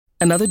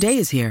Another day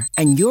is here,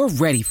 and you're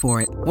ready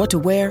for it. What to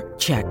wear?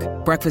 Check.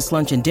 Breakfast,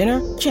 lunch, and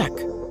dinner? Check.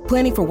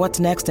 Planning for what's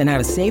next and how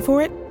to save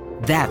for it?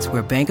 That's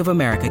where Bank of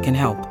America can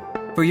help.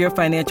 For your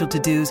financial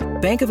to-dos,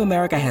 Bank of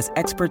America has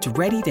experts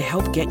ready to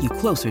help get you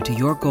closer to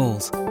your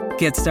goals.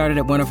 Get started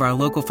at one of our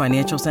local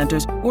financial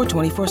centers or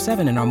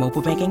 24/7 in our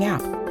mobile banking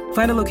app.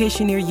 Find a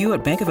location near you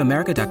at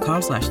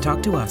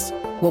bankofamerica.com/talktous.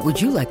 What would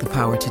you like the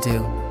power to do?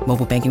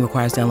 Mobile banking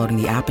requires downloading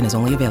the app and is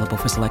only available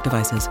for select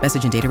devices.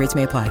 Message and data rates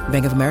may apply.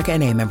 Bank of America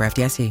N.A., member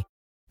FDIC.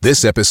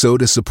 This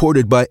episode is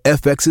supported by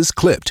FX's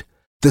Clipped,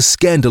 the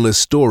scandalous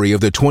story of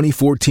the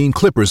 2014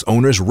 Clippers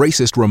owner's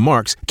racist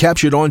remarks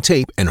captured on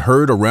tape and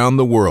heard around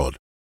the world.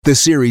 The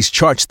series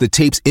charts the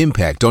tape's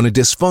impact on a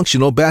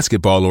dysfunctional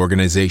basketball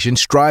organization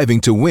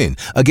striving to win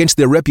against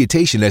their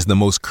reputation as the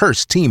most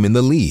cursed team in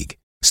the league.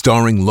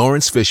 Starring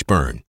Lawrence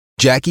Fishburne,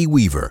 Jackie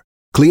Weaver,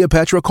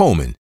 Cleopatra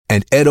Coleman,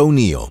 and Ed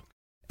O'Neill.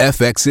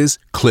 FX's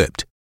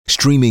Clipped,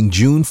 streaming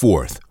June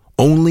 4th,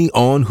 only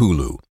on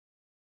Hulu.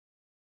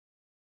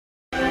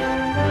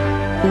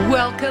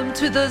 Welcome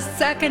to the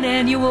second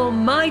annual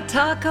My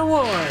Talk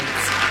Awards.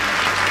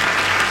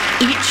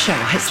 Each show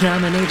has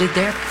nominated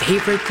their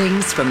favorite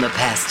things from the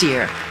past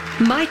year.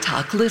 My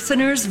Talk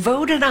listeners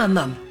voted on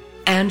them.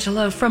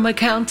 Angela from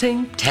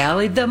accounting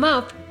tallied them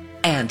up.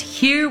 And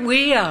here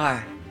we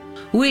are.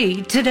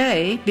 We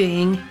today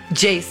being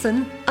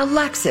Jason,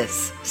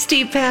 Alexis,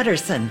 Steve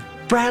Patterson,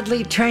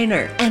 Bradley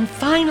Traynor, and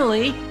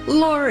finally,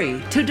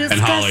 Lori to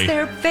discuss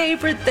their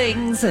favorite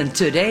things in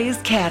today's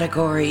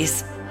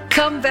categories.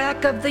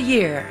 Comeback of the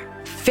year,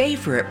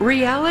 favorite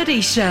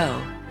reality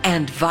show,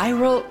 and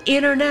viral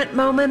internet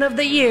moment of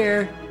the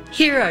year.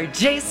 Here are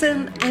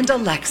Jason and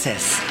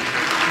Alexis.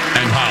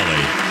 And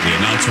Holly. The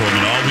announcer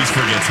woman always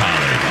forgets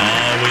Holly.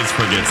 Always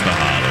forgets the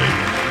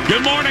Holly.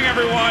 Good morning,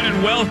 everyone,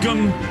 and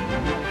welcome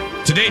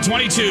to day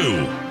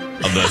 22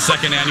 of the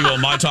second annual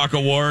My Talk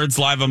Awards.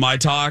 Live on My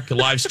Talk,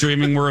 live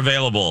streaming, we're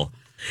available.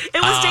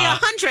 It was day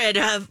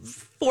 100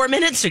 4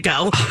 minutes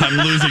ago. I'm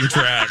losing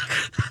track.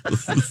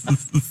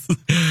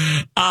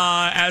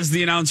 As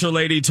the announcer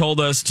lady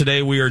told us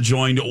today, we are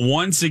joined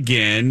once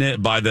again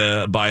by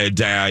a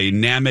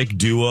dynamic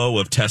duo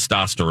of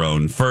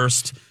testosterone.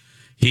 First,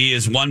 he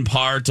is one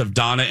part of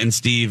Donna and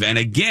Steve, and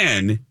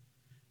again,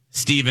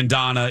 Steve and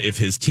Donna, if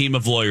his team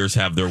of lawyers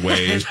have their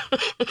way.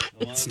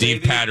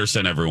 Steve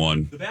Patterson,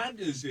 everyone. The bad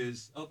news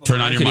is... Turn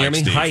on your mic,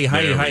 Steve.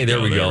 Hi. There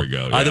we go.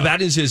 Yeah. The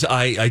bad news is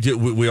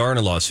we are in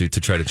a lawsuit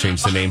to try to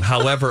change the name.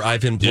 However,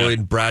 I've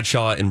employed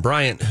Bradshaw and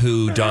Bryant,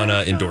 who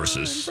Donna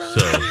endorses. So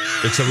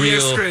it's a real...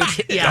 You're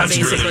screwed. Yeah,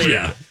 basically.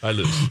 Yeah, I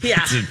lose.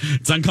 Yeah.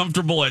 It's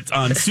uncomfortable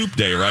on soup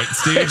day, right,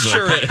 Steve?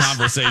 Sure The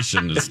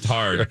conversation is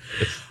hard.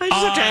 I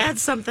just have to add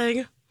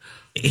something.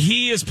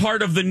 He is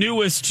part of the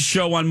newest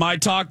show on My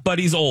Talk, but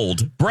he's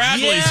old.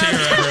 Bradley's here,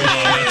 everyone.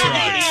 That's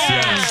right.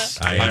 Yes.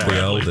 I am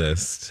the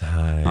oldest.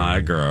 Hi,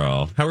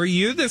 girl. How are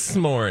you this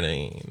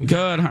morning?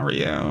 Good. How are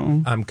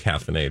you? I'm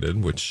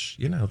caffeinated, which,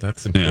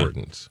 that's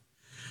important.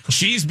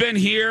 She's been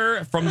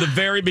here from the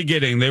very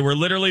beginning. They were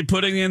literally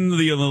putting in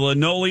the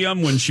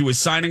linoleum when she was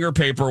signing her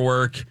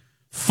paperwork.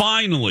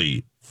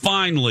 Finally,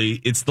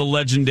 it's the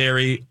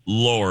legendary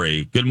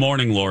Lori. Good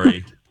morning,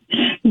 Lori.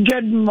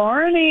 Good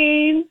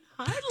morning.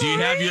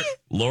 Hi,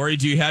 Lori,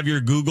 do you have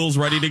your Googles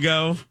ready to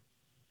go?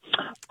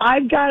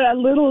 I've got a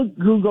little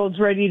Googles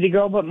ready to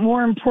go, but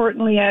more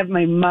importantly, I have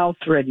my mouth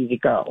ready to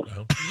go.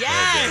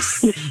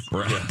 Yes.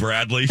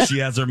 Bradley, she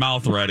has her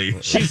mouth ready.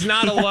 She's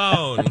not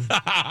alone.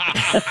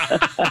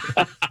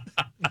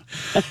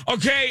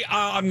 Okay,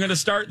 I'm going to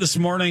start this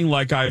morning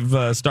like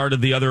I've started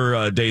the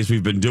other days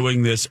we've been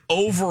doing this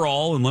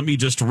overall, and let me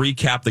just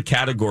recap the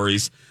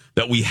categories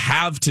that we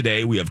have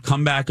today. We have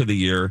Comeback of the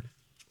Year,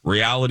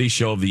 Reality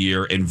Show of the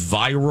Year, and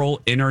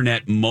Viral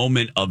Internet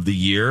Moment of the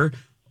Year.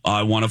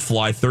 I want to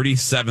fly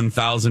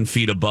 37,000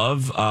 feet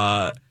above.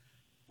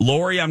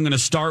 Lori, I'm going to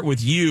start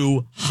with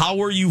you.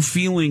 How are you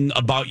feeling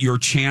about your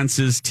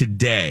chances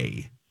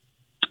today?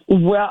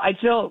 Well, I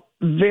feel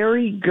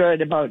very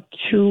good about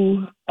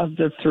 2 of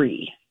the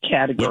 3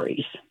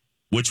 categories.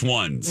 Which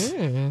ones?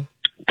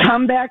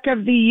 Comeback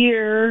of the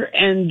Year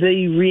and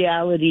the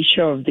Reality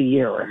Show of the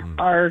Year.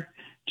 Our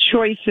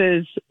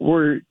choices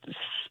were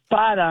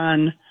spot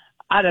on.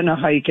 I don't know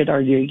how you could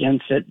argue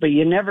against it, but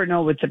you never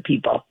know with the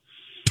people.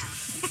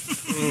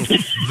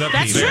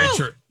 That's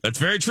true. That's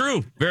very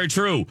true. Very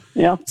true.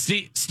 Yeah.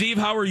 Steve,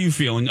 how are you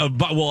feeling?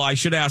 Well, I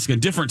should ask a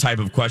different type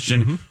of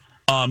question.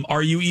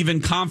 Are you even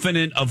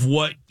confident of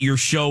what your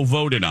show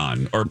voted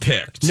on or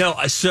picked? No,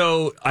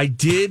 so I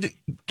did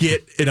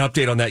get an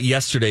update on that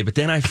yesterday, but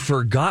then I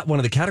forgot one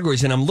of the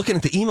categories, and I'm looking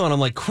at the email, and I'm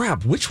like,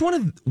 crap, which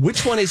one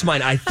is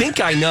mine? I think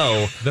I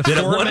know the that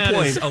at one format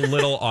point is a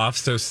little off,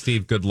 so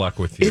Steve, good luck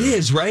with you. It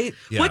is, right?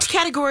 Yeah. Which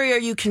category are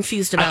you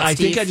confused about, I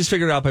Steve? think I just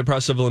figured it out by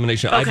process of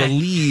elimination. Okay. I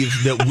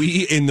believe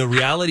that in the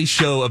Reality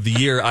Show of the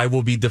Year, I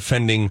will be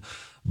defending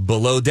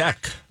Below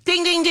Deck.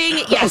 Ding, ding,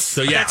 ding. Yes,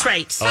 So, yeah, that's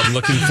right. I'm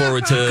looking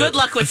forward to... Good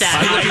luck with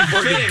that. I'm looking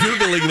forward to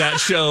Googling that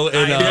show.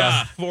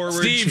 And, forward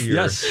Steve, to your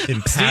yes.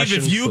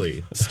 impassioned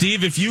plea.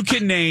 Steve, if you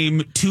can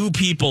name 2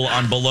 people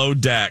on Below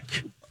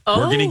Deck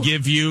We're going to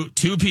give you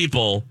two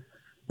people.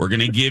 We're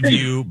going to give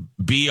you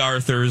B.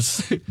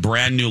 Arthur's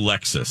brand new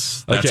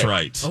Lexus. That's Okay.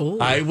 right.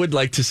 I would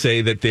like to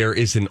say that there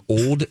is an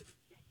old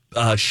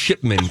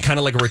shipman, kind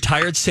of like a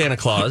retired Santa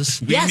Claus.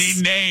 We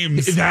need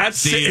names.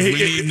 Steve, we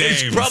need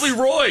names. It's probably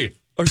Roy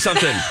or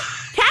something.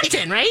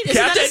 Captain, right? Isn't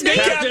that his name?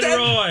 Captain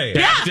Roy.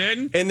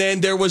 Captain. And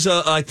then there was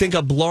I think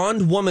a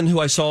blonde woman who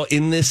I saw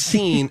in this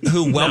scene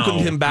who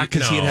welcomed him back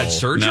because he had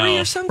surgery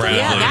or something. Bradley.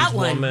 Yeah, that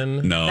one.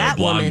 Woman. No, That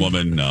blonde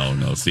woman. woman.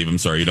 No, Steve, I'm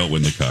sorry. You don't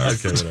win the car.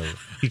 Okay, whatever.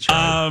 He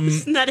tried.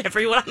 Not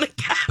everyone on the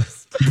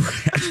cast.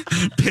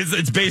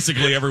 It's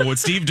basically everyone.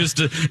 Steve it's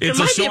a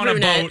might show be on a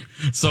brunette.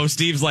 boat. So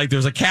Steve's like,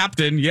 there's a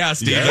captain. Yeah,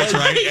 Steve, that's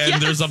right. And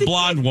Yes. there's a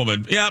blonde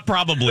woman. Yeah,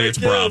 probably it's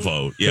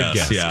Bravo. Yes,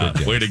 guess, yeah. good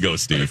guess. Way to go,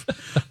 Steve.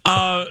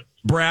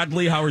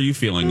 Bradley, how are you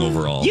feeling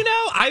overall? You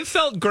know, I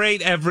felt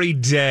great every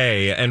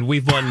day, and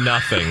we've won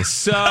nothing.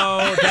 So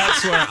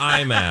that's where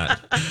I'm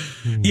at.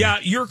 Yeah,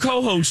 your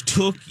co-host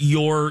took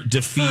your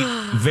defeat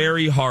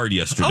very hard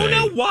yesterday. Oh,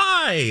 no,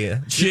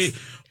 why?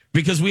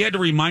 Because we had to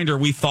remind her,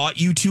 we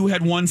thought you two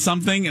had won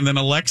something, and then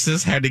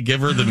Alexis had to give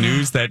her the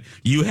news that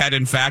you had,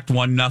 in fact,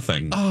 won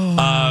nothing.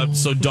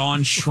 So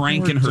Dawn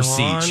shrank in her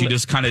seat. Dawn. She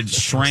just kind of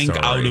shrank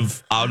Sorry.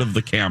 out of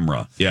the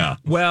camera. Yeah.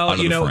 Well, out of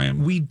you the know,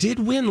 frame. we did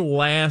win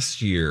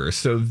last year.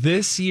 So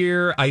this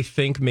year, I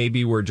think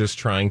maybe we're just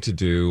trying to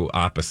do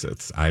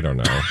opposites. I don't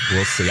know.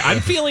 We'll see.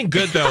 I'm feeling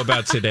good, though,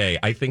 about today.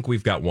 I think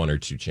we've got one or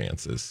two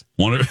chances.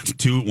 One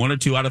or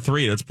two out of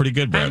three. That's pretty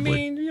good, Bradley. I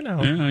mean, you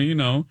know. Yeah, you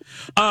know.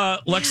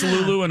 Lex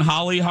Lulu and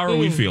Holly, how are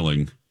we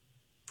feeling?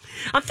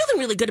 I'm feeling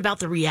really good about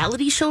the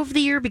reality show of the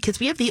year because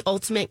we have the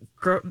ultimate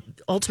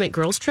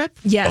girls trip.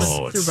 Yes.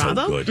 Oh, it's through so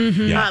Bravo. good.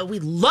 Yeah. We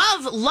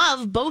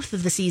love both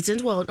of the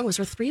seasons. Well, is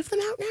there 3 of them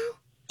out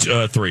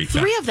now? Three.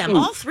 Three of them,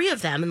 all 3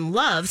 of them, and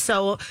love.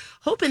 So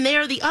hoping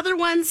there. The other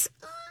ones.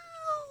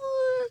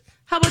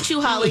 How about you,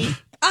 Holly?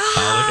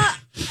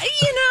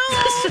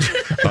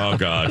 Oh,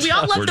 God. We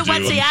all loved the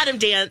Wednesday Adam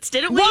dance,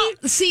 didn't we? Well,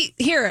 see,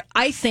 here,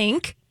 I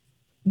think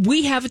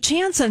we have a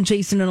chance on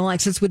Jason and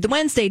Alexis with the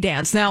Wednesday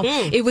dance. Now,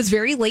 it was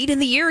very late in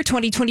the year,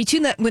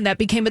 2022, when that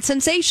became a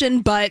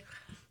sensation, but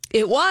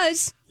it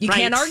was. You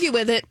can't argue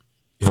with it.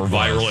 For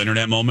viral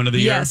internet moment of the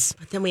year? Yes.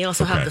 But then we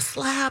also have the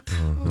slap.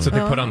 So they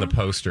put on the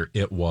poster.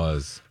 It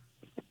was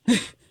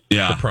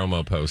Yeah. the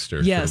promo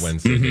poster Yes. for the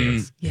Wednesday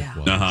dance. Yeah. It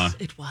was. Uh-huh.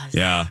 It was.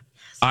 Yeah.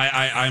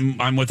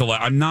 I'm with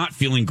I'm not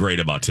feeling great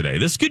about today.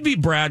 This could be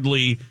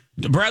Bradley.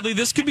 Bradley,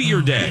 this could be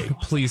your day.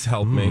 Please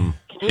help me.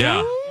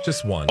 Yeah.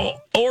 Just one.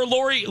 Or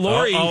Lori.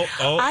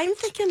 I'm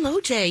thinking Low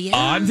J. Yeah.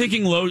 I'm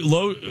thinking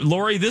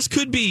Lori, this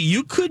could be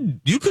you could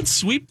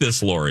sweep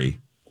this, Lori.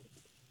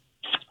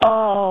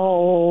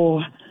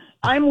 Oh,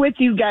 I'm with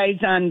you guys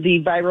on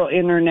the viral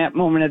internet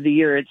moment of the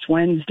year. It's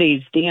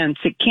Wednesday's dance.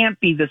 It can't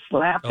be the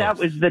slap. That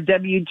was the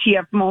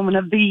WTF moment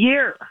of the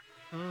year.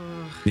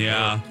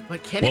 Yeah.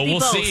 But can Well, it be we'll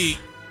both? see.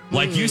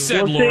 Like you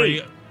said, We'll Lori.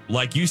 see.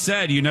 Like you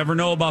said, you never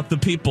know about the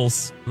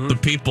peoples. The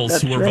peoples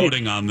That's who are right.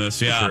 voting on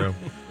this. Yeah. True.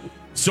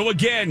 So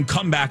again,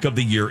 comeback of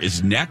the year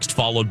is next,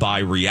 followed by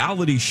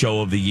reality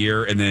show of the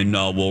year, and then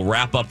we'll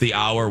wrap up the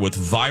hour with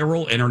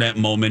viral internet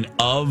moment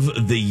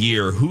of the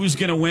year. Who's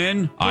going to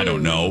win? I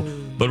don't know.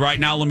 But right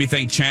now, let me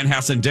thank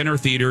Chanhassen Dinner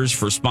Theaters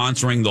for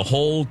sponsoring the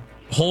whole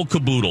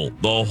caboodle,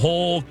 the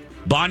whole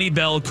Bonnie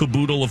Bell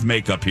caboodle of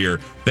makeup here.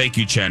 Thank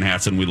you,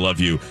 Chanhassen. We love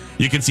you.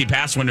 You can see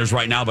past winners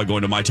right now by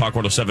going to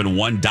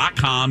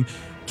mytalk1071.com.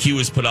 Q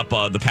has put up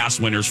the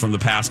past winners from the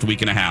past week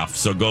and a half.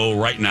 So go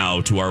right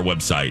now to our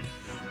website.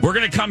 We're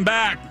going to come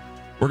back.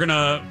 We're going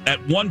to,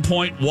 at one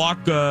point,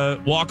 walk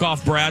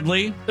off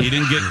Bradley. He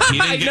didn't get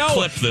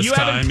clipped this you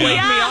time. haven't played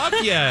me off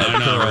yet. I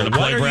know, we're gonna What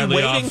play are Bradley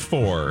you waiting off.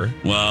 for?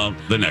 Well,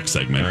 the next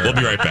segment. We'll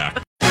be right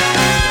back.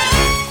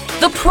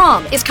 The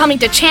Prom is coming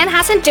to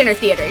Chanhassen Dinner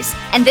Theaters,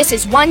 and this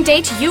is one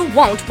date you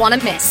won't want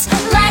to miss.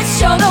 Let's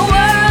show the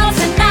world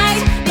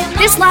tonight.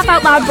 This Laugh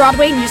Out Loud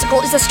Broadway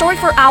musical is a story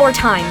for our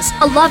times.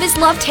 A love is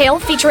love tale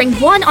featuring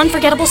one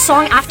unforgettable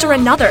song after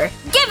another.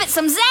 Give it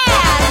some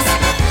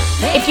zazz.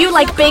 If you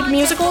like big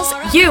musicals,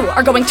 you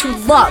are going to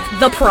love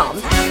The Prom.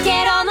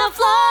 Get on the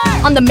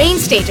floor. On the main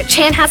stage at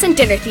Chanhassen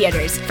Dinner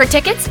Theaters. For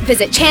tickets,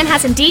 visit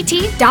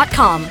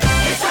chanhassendt.com.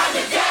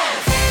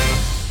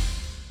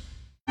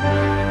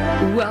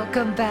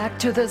 Welcome back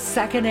to the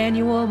second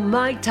annual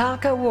My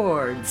Talk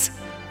Awards.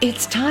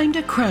 It's time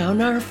to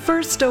crown our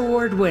first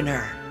award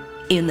winner.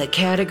 In the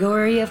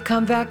category of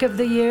Comeback of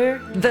the Year,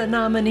 the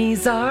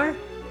nominees are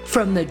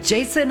from the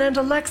Jason and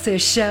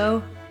Alexis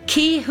Show,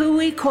 Ki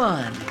Hui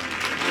Kwan.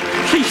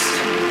 Please,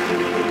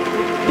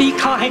 be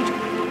kind.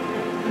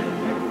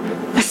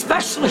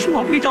 Especially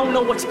when we don't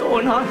know what's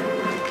going on.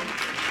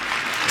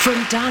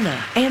 From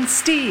Donna and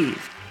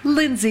Steve,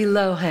 Lindsay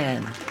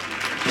Lohan.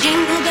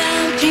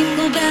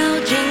 Jingle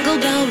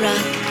bell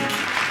rock.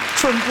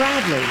 From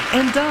Bradley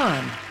and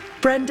Dawn,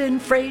 Brendan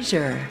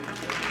Fraser.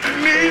 I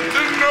need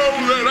to know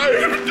that I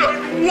have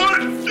done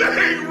one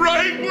thing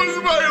right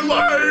with my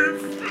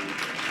life.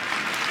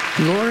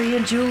 Lori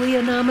and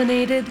Julia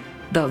nominated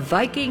The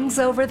Vikings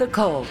over the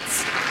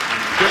Colts.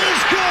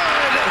 It's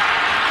good.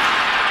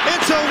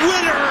 It's a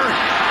winner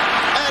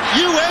at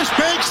U.S.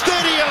 Bank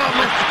Stadium.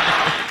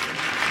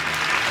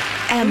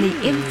 And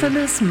the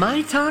infamous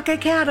My Talk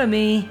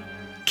Academy,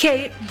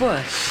 Kate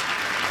Bush.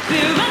 We're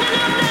running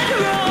up that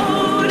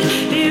road,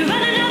 we're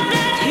running up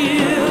that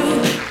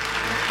hill.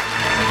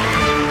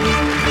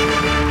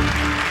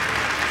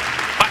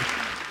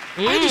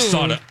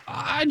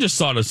 I just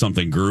thought of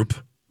something, group.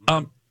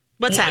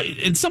 What's that?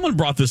 And someone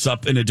brought this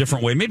up in a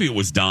different way. Maybe it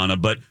was Donna,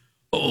 but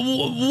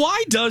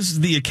why does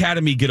the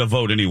Academy get a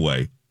vote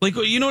anyway? Like,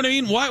 you know what I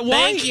mean? Why?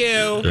 Thank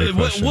you.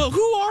 Well,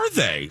 who are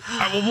they?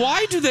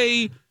 Why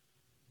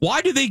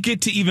do they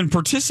get to even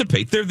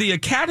participate? They're the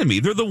Academy.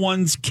 They're the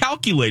ones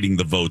calculating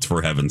the votes,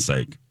 for heaven's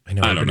sake. I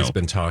know everybody's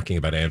been talking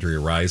about Andrea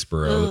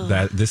Riseborough.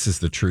 That this is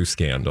the true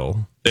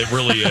scandal. It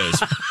really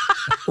is.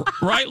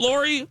 Right,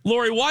 Lori?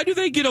 Lori, why do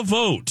they get a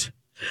vote?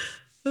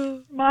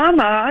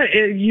 Mama,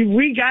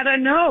 we gotta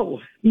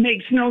know.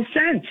 Makes no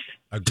sense.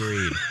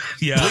 Agreed.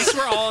 Yeah. At least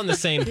we're all on the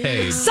same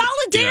page.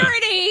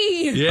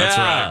 Solidarity.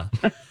 Yeah.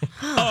 That's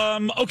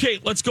right. Okay,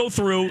 let's go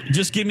through.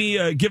 Just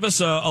give us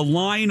a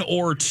line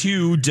or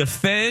two.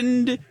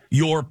 Defend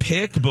your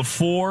pick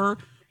before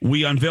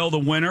we unveil the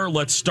winner.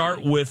 Let's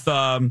start with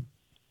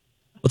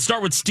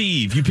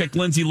Steve. You picked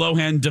Lindsay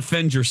Lohan.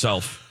 Defend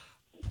yourself.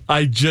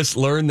 I just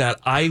learned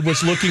that. I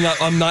was looking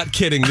up. I'm not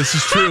kidding. This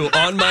is true.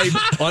 On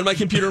my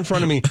computer in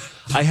front of me,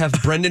 I have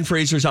Brendan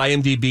Fraser's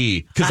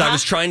IMDb because I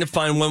was trying to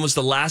find when was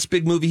the last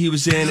big movie he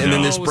was in, and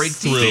then this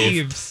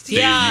breakthrough. Steve,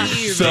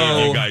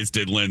 so you guys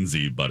did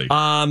Lindsay, buddy.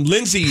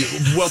 Lindsay.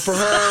 Well, for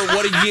her,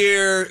 what a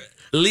year.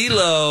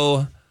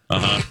 Lilo.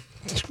 In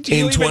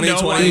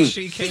 2020,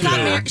 She got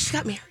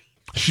married.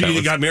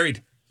 She got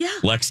married. Yeah.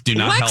 Lex, do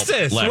not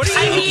Alexis, help. what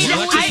are you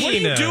Alexis, what are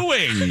you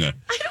doing? doing?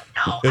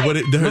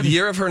 The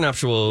year of her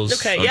nuptials.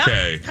 Okay, yeah.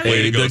 Okay.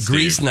 Way to go, The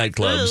Grease Steve.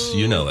 nightclubs.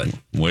 You know it.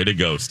 Way to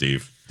go,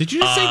 Steve. Did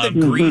you just say the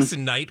Grease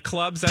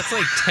nightclubs? That's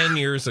like 10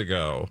 years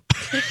ago.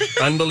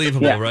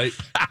 Unbelievable, right?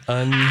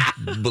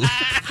 Unbelievable.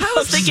 I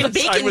was thinking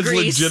bacon I was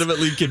grease.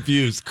 legitimately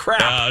confused.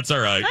 Crap. It's all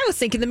right. I was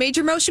thinking the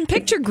major motion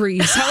picture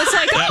Grease. I was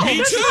like, Me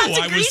There's too. lots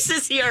of I grease was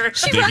this year.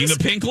 thinking the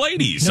Pink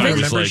Ladies. No, I I was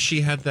remember like,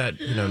 she had that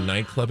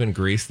nightclub in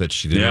Greece that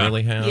she didn't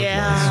really have.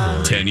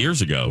 Yeah. 10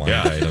 years ago. Blind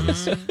Yeah.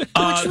 items. Which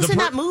was in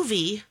that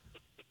movie.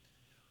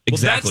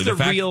 Exactly.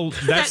 Well,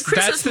 that's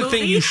Christmas the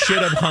thing movie? you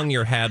should have hung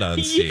your hat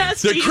on, Steve.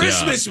 Yes, The Steve.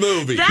 Christmas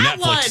movie. That Netflix,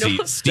 one.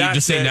 Steve. Steve,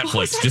 just say That's it.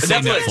 Netflix. Just say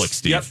Netflix,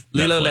 Steve. Yep.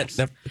 Lilo,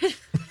 Netflix.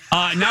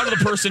 Now to the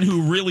person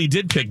who really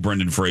did pick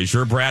Brendan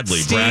Fraser, Bradley.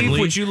 Steve, Bradley,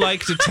 would you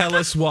like to tell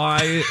us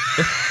why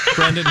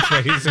Brendan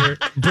Fraser?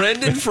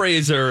 Brendan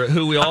Fraser,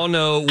 who we all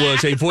know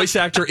was a voice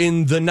actor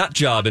in The Nut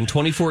Job in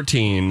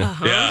 2014,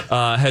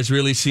 has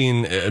really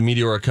seen a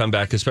meteoric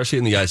comeback, especially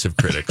in the eyes of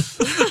critics.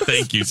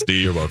 Thank you,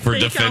 Steve, for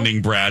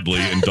defending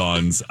Bradley in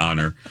Dawn's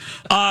honor.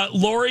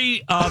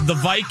 Lori, the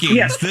Vikings.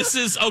 Yes. This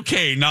is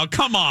okay. Now,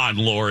 come on,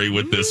 Lori,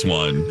 with this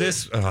one.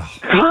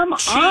 Come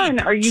on.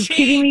 Are you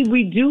kidding me?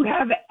 We do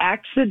have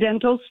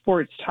accidental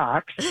sports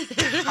talks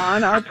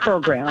on our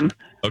program.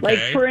 Okay. Like,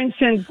 for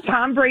instance,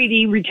 Tom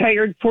Brady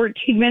retired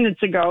 14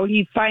 minutes ago.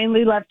 He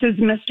finally left his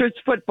mistress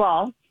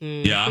football.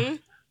 Yeah.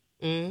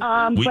 But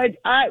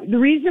the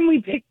reason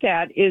we picked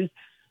that is,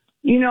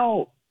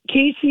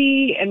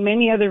 Casey and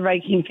many other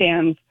Viking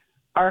fans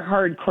are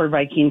hardcore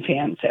Viking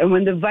fans. And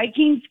when the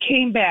Vikings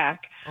came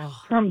back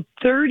from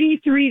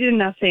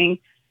 33-0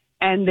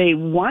 and they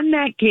won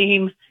that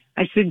game,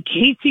 I said,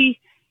 Casey,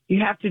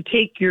 you have to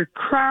take your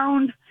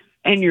crown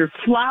and your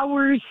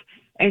flowers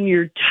and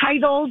your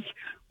titles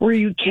where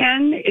you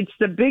can. It's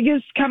the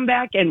biggest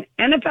comeback in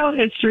NFL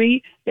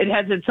history. It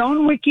has its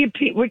own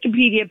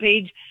Wikipedia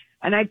page,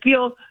 and I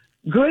feel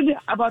good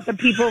about the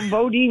people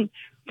voting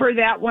for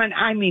that one.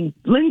 I mean,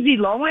 Lindsay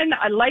Lohan,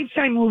 a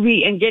Lifetime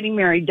movie, and getting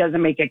married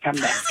doesn't make a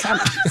comeback. Come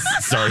on.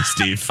 Sorry,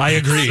 Steve. I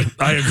agree.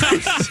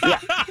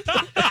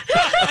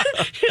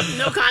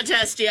 No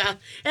contest, yeah.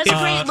 That's a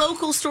great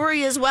local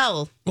story as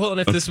well. Well,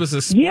 and if this was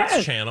a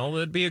sports channel,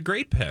 it'd be a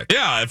great pick.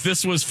 Yeah, if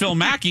this was Phil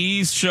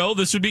Mackey's show,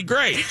 this would be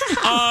great.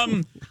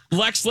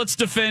 Lex, let's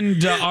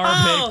defend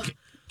our pick,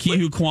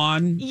 Ki-Hu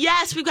Kwan.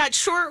 Yes, we've got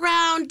short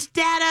round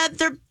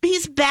data.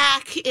 He's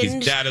back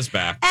in Data's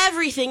back.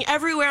 Everything,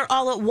 everywhere,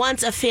 all at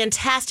once. A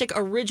fantastic,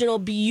 original,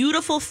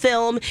 beautiful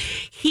film.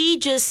 He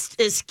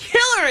just is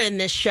killer in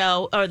this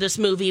show or this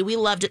movie. We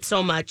loved it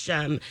so much.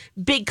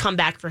 Big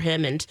comeback for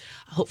him, and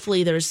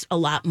hopefully there's a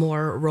lot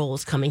more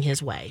roles coming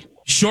his way.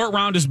 Short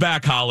round is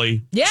back,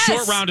 Holly. Yes.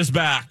 Short round is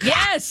back.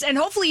 Yes, and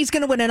hopefully he's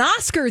going to win an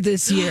Oscar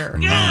this year.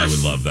 Oh, I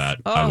would love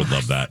that. I would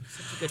love that.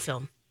 Good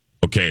film.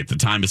 Okay, the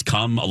time has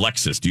come.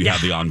 Alexis, do you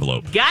have the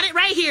envelope? Got it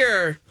right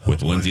here.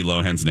 With Lindsay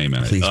Lohan's name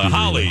in it. Please be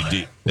Holly, do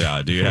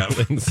you have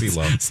Lindsay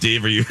Lohan?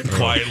 Steve, are you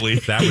quietly?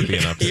 That would be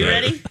an upset. You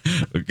ready?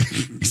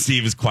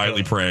 Steve is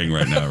quietly praying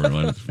right now,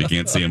 everyone. If you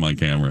can't see him on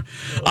camera.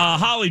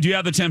 Holly, do you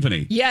have the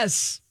timpani?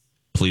 Yes.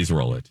 Please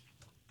roll it.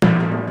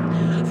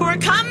 For a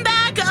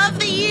comeback of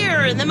the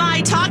year in the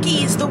My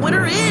Talkies, the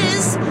winner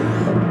is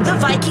the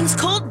Vikings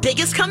Colt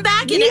biggest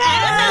comeback in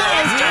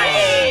NFL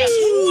history.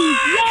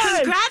 Yes!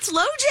 Congrats,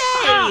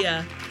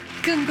 Loj.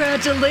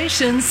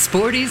 Congratulations,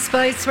 Sporty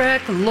Spice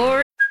Rack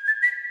Lori.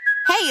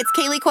 Hey, it's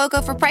Kaylee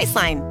Cuoco for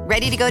Priceline.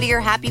 Ready to go to your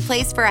happy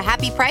place for a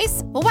happy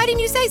price? Well, why didn't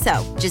you say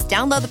so? Just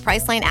download the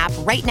Priceline app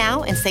right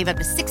now and save up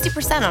to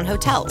 60% on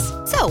hotels.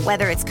 So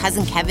whether it's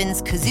Cousin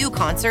Kevin's Kazoo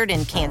Concert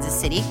in Kansas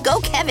City, go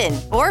Kevin,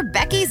 or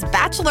Becky's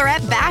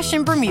Bachelorette Bash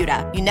in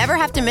Bermuda, you never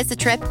have to miss a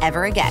trip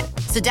ever again.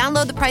 So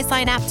download the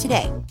Priceline app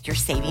today. Your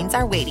savings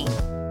are waiting.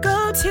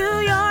 Go to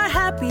your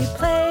happy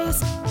place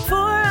for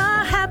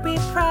a happy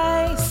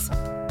price.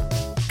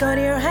 Go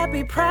to your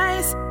happy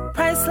price,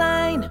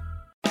 Priceline.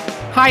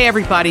 Hi,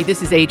 everybody.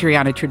 This is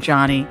Adriana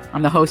Trajani.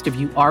 I'm the host of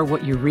You Are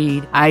What You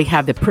Read. I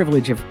have the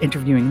privilege of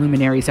interviewing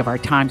luminaries of our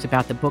times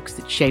about the books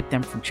that shaped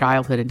them from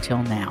childhood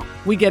until now.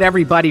 We get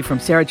everybody from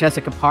Sarah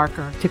Jessica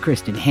Parker to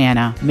Kristen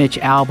Hanna, Mitch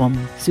Albom,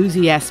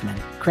 Susie Essman,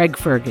 Craig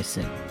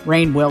Ferguson,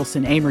 Rainn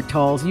Wilson, Amor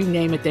Tolls, you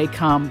name it, they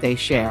come, they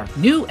share.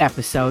 New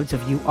episodes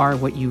of You Are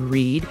What You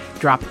Read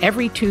drop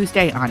every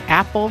Tuesday on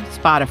Apple,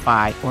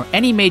 Spotify, or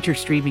any major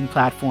streaming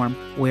platform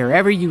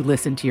wherever you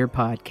listen to your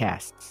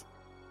podcasts.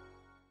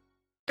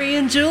 Lori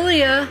and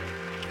Julia.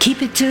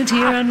 Keep it tuned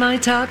here on My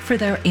Talk for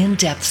their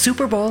in-depth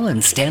Super Bowl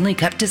and Stanley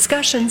Cup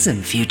discussions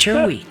in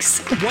future weeks.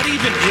 What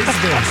even is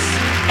this?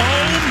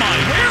 Oh my!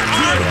 Where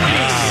are we?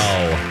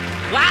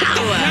 Wow. What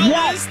the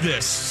hell is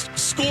this?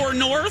 Score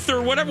North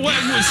or whatever? What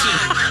was it?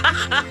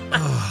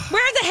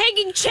 Where are the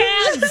hanging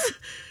chads?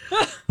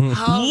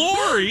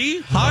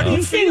 Lori, how do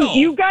you feel?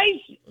 You guys,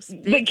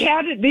 they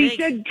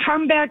said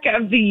comeback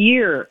of the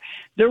year.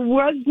 There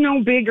was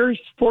no bigger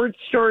sports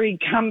story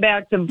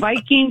comeback. The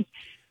Vikings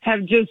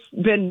have just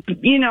been,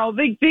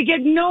 they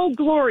get no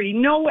glory,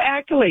 no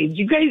accolades.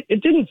 You guys,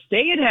 it didn't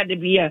say it had to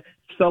be a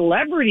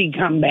celebrity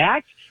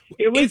comeback.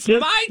 It was It's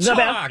just My the Talk.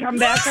 best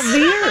comeback of the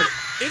year.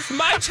 It's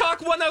My Talk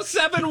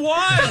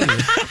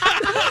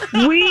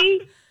 107.1.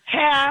 We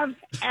have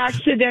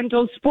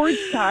accidental sports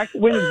talk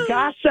when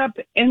gossip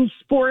and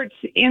sports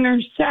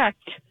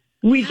intersect.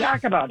 We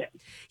talk about it.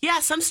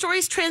 Yeah, some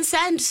stories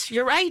transcend.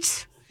 You're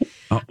right.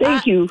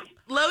 Thank you.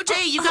 Lo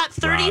J, you got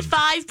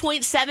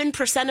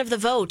 35.7% of the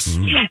vote.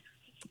 Yes.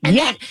 And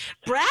then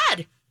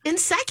Brad in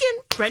second.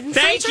 Brendan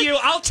Thank Fraser, you.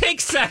 I'll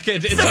take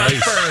second. It's our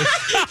first.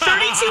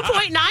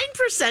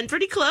 32.9%.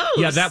 Pretty close.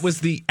 Yeah, that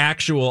was the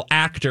actual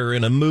actor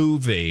in a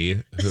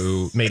movie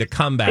who made a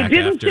comeback It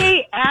didn't after.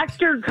 say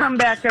actor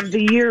comeback of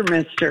the year,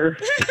 mister.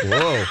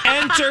 Whoa.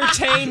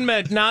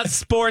 Entertainment, not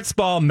sports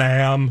ball,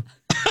 ma'am.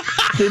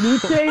 Didn't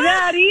say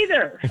that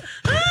either.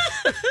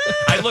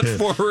 I look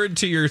forward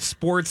to your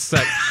sports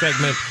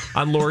segment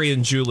on Lori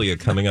and Julia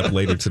coming up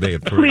later today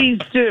at 3. Please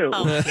do.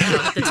 Oh, yeah,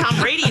 the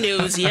Tom Brady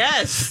news,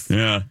 yes.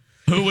 Yeah.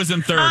 Who was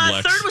in third,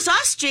 Lex? Third was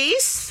us,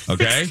 Jace.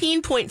 Okay.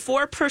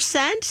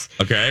 16.4%.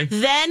 Okay.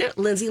 Then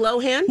Lindsay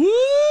Lohan.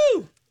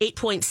 Woo!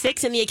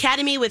 8.6%. And the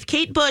Academy with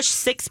Kate Bush,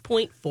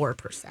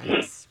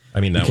 6.4%. I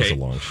mean, that was a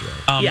long show.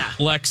 Yeah.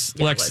 Lex,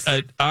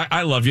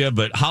 I love you,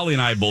 but Holly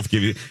and I both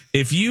give you.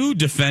 If you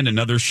defend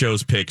another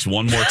show's picks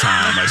one more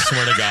time, I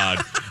swear to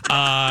God,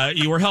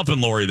 you were helping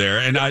Lori there.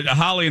 And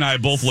Holly and I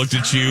both looked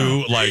at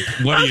you like,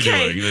 what are you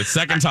doing? The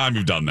second time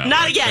you've done that.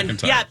 Not again.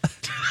 Yeah.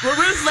 We're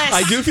ruthless.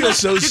 I do feel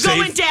so You're safe.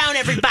 going down,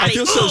 everybody. I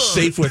feel so Ugh.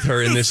 safe with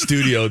her in this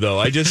studio, though.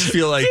 I just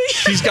feel like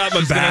she's got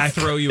my back.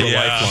 Throw you a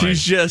lifeline.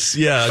 She's just,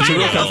 it's a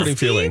real comforting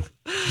feeling.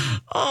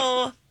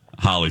 Oh.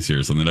 Holly's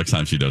here, so the next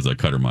time she does, I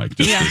cut her mic.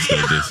 Just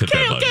hit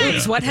that button.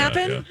 Oops, what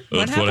happened?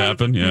 What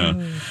happened? Yeah.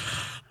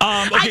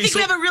 I think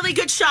we have a really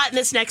good shot in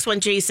this next one,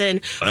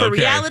 Jason. For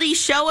reality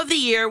show of the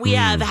year, we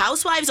have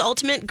Housewives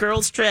Ultimate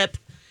Girls Trip.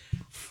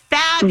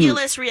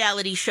 Fabulous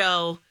reality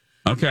show.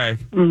 Okay.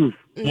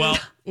 Well,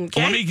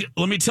 let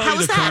me tell How you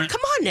was the that? current.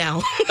 Come on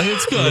now.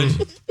 It's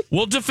good.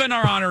 We'll defend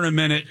our honor in a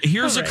minute.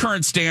 Here's the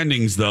current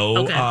standings, though.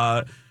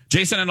 Okay.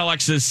 Jason and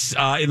Alexis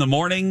in the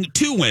morning,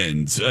 2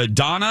 wins.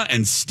 Donna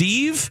and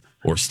Steve,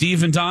 or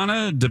Steve and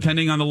Donna,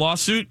 depending on the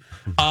lawsuit.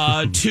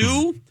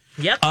 2.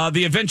 Yep.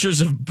 The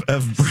Adventures of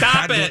Bradley.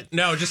 Stop it.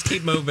 No, just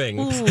keep moving.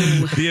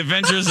 The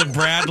Adventures of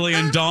Bradley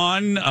and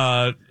Dawn,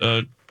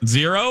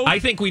 0. I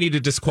think we need a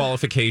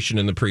disqualification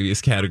in the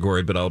previous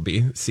category, but I'll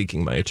be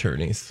seeking my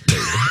attorneys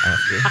later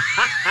after.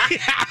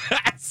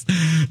 Yes.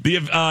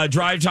 The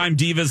Drive Time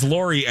Divas,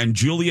 Lori and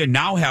Julia,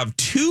 now have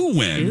 2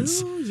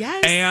 wins. Ooh,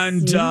 yes.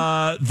 And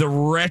the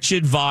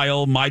Wretched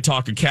Vile My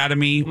Talk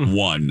Academy,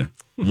 1.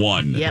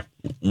 Yep.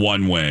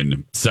 1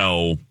 win.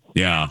 So,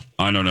 yeah,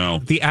 I don't know.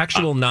 The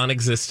actual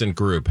non-existent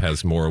group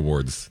has more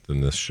awards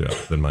than this show,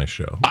 than my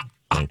show.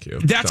 Thank you.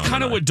 That's Dawn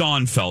kind of and I. what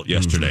Dawn felt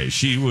yesterday.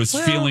 She was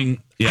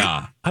feeling,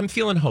 I'm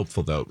feeling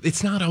hopeful, though.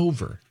 It's not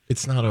over.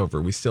 It's not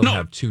over. We still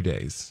have 2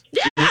 days.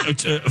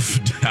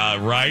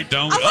 Right?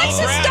 Don't.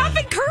 Alexis, stop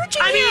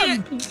encouraging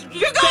him.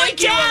 You're going you,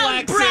 down,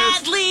 Alexis.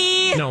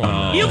 Bradley. No, I'm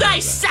not. You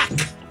guys suck.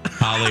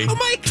 Holly. Oh,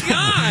 my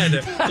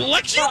God.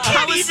 Like, you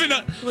can't even.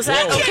 Was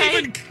that you okay?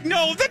 can't even,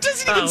 no, that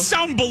doesn't even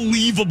sound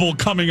believable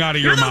coming out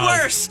of your You're the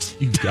mouth. worst.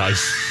 You guys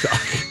suck.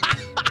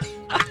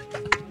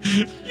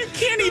 You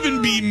can't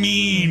even be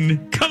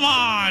mean. Come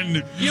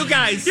on. You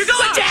guys, You're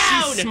going suck.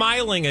 down. She's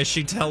smiling as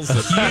she tells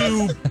us.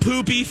 You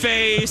poopy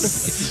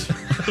face.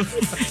 You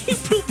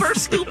pooper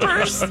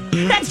Scoopers.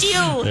 That's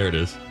you. There it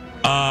is.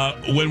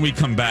 When we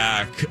come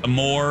back,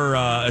 more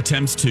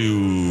attempts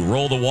to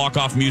roll the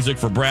walk-off music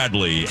for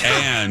Bradley.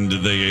 And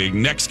the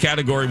next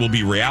category will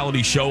be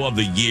reality show of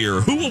the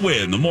year. Who will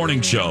win? The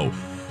morning show.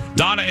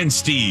 Donna and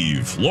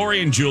Steve,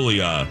 Lori and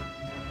Julia.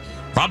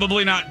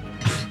 Probably not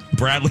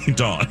Bradley and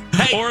Dawn.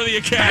 Or the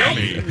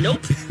Academy.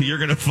 Nope. You're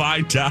going to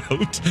find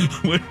out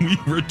when we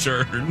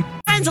return.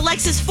 Friends,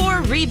 Alexis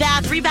for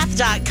Rebath,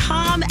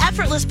 rebath.com.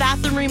 Effortless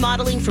bathroom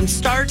remodeling from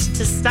start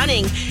to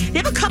stunning. They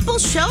have a couple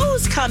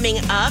shows coming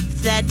up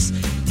that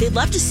they'd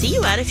love to see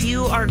you at if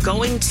you are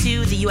going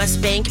to the U.S.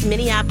 Bank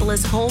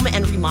Minneapolis Home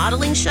and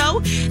Remodeling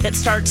Show that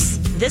starts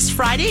this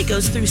Friday. It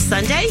goes through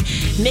Sunday.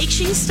 Make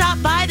sure you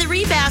stop by the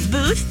Rebath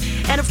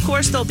booth. And, of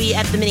course, they'll be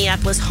at the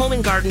Minneapolis Home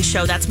and Garden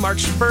Show. That's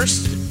March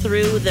 1st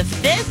through the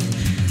 5th.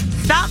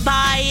 Stop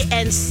by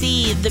and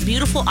see the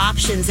beautiful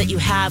options that you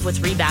have with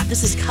Rebath.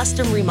 This is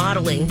custom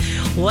remodeling.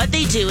 What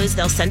they do is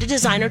they'll send a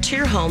designer to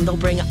your home. They'll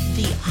bring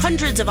the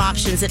hundreds of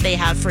options that they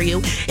have for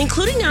you,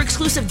 including their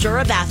exclusive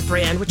DuraBath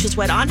brand, which is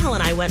what Angel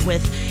and I went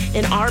with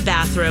in our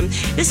bathroom.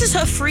 This is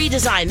a free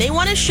design. They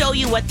want to show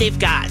you what they've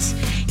got.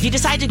 If you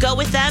decide to go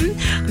with them,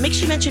 make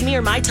sure you mention me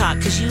or My Talk,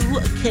 because you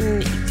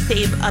can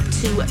save up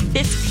to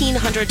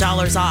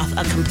 $1,500 off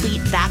a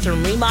complete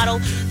bathroom remodel.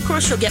 Of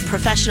course, you'll get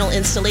professional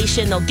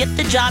installation. They'll get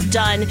the job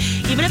done,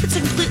 even if it's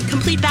a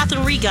complete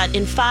bathroom regut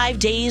in 5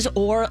 days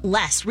or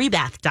less.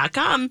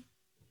 Rebath.com.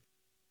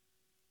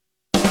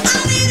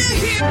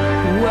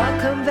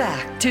 Welcome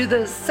back to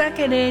the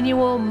second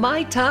annual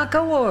My Talk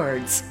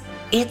Awards.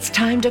 It's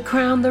time to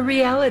crown the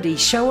reality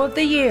show of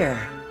the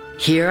year.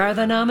 Here are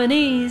the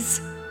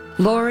nominees.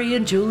 Lori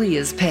and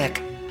Julia's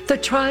pick, The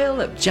Trial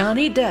of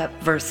Johnny Depp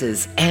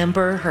versus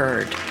Amber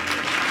Heard.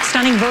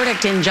 Stunning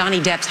verdict in Johnny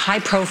Depp's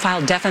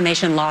high-profile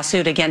defamation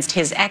lawsuit against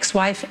his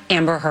ex-wife,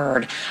 Amber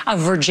Heard. A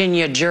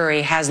Virginia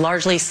jury has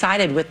largely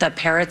sided with the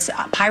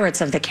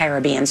Pirates of the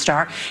Caribbean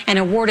star and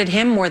awarded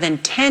him more than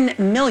 $10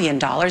 million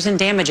in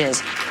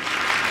damages.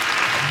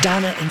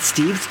 Donna and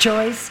Steve's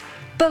choice,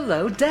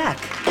 Below Deck.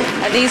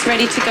 Are these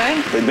ready to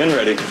go? They've been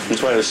ready.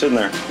 That's why they're sitting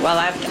there. Well,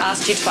 I've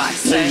asked you twice.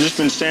 So. You've just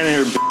been standing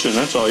here bitching.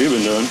 That's all you've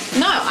been doing.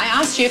 No, I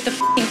asked you if the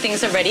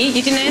things are ready.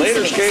 You didn't answer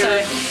Later, me.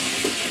 Skater.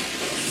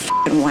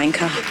 So,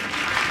 wanker.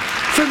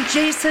 From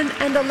Jason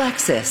and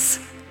Alexis,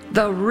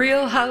 The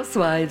Real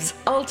Housewives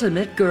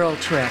Ultimate Girl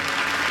Trip.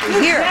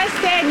 You just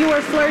said you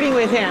were flirting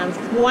with him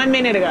 1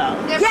 minute ago.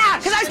 Yeah,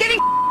 because I was getting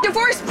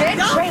divorced, bitch.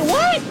 No. Wait,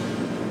 what?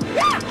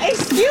 Yeah,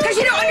 excuse me. Because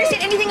you don't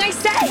understand anything I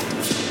say.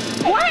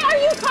 Why are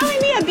you calling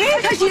me a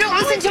bitch? Because you don't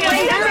listen to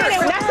my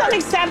words. That's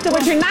unacceptable.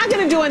 What you're not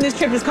going to do on this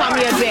trip is call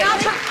me a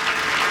bitch.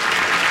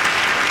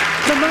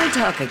 The My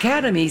Talk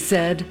Academy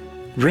said,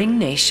 Ring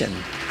Nation.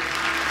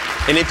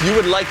 And if you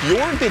would like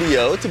your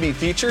video to be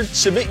featured,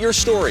 submit your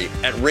story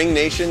at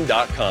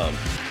ringnation.com.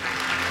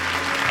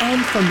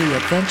 And from the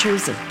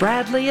adventures of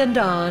Bradley and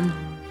Dawn,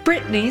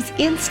 Britney's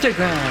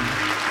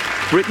Instagram.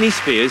 Britney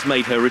Spears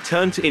made her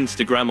return to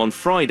Instagram on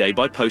Friday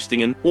by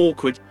posting an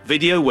awkward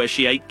video where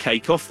she ate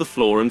cake off the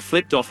floor and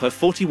flipped off her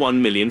 41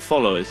 million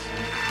followers.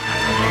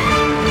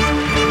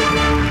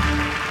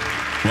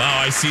 Wow,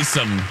 I see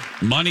some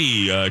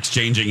money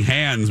exchanging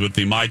hands with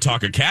the My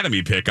Talk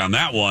Academy pick on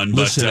that one.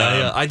 Listen,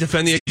 but I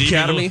defend the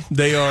Academy.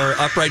 They are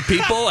upright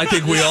people. I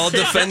think we all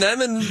defend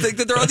them and think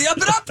that they're on the up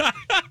and up.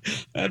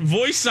 That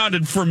voice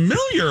sounded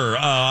familiar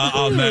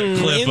on that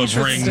clip of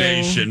Ring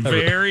Nation.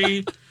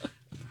 Very...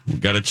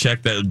 Got to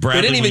check that.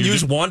 Bradley, they didn't even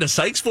use Wanda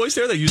Sykes' voice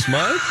there. They used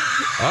mine.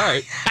 All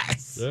right.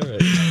 All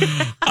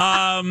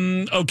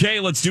right.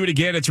 Okay, let's do it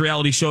again. It's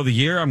reality show of the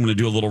year. I'm going to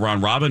do a little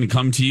round robin and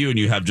come to you, and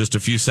you have just a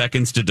few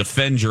seconds to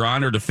defend your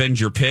honor,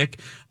 defend your pick.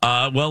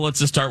 Well, let's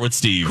just start with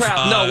Steve.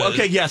 Crap. No.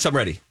 Okay. Yes, I'm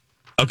ready.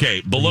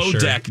 Okay. Below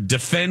Deck,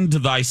 defend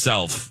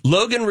thyself.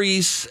 Logan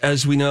Reese,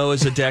 as we know,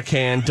 is a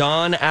deckhand.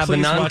 Don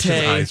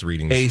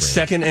Abenante, a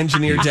second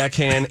engineer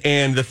deckhand,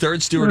 and the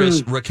third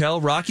stewardess,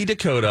 Raquel Rocky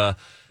Dakota.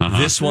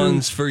 This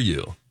one's for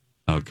you.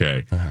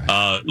 Okay.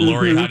 Right.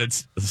 Lori, how did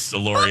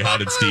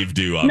Steve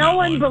do on No that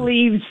one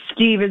believes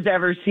Steve has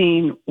ever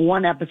seen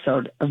one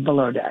episode of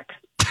Below Deck.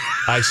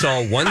 I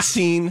saw one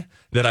scene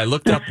that I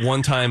looked up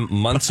one time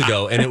months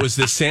ago, and it was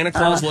this Santa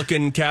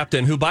Claus-looking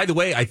captain who, by the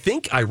way, I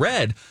think I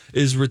read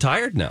is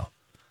retired now.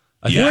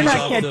 We're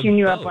not catching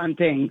you up on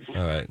things.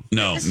 All right.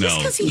 No. It's just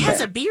because he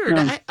has a beard.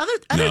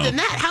 Other than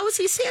that, how is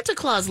he Santa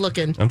Claus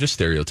looking? I'm just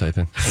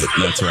stereotyping.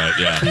 That's right,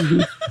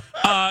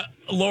 yeah.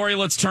 Lori,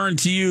 let's turn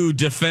to you.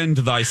 Defend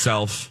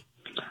thyself.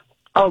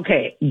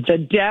 Okay.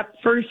 The Depp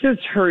versus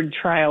Heard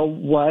trial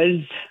was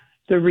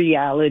the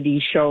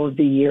reality show of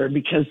the year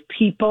because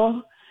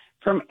people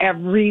from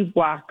every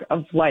walk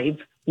of life,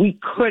 we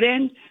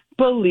couldn't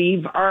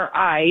believe our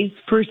eyes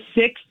for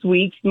 6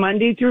 weeks,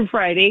 Monday through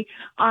Friday,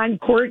 on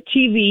Court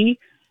TV.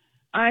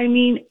 I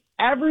mean,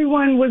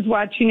 everyone was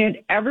watching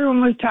it.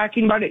 Everyone was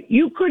talking about it.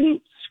 You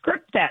couldn't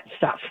script that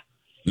stuff.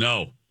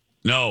 No.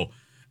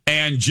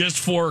 And just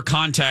for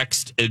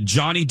context,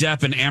 Johnny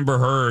Depp and Amber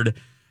Heard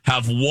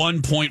have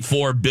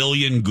 1.4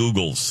 billion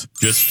Googles,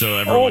 just so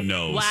everyone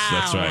knows. Wow.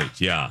 That's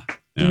right. Yeah.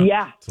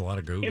 Yeah. It's a lot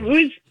of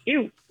Google.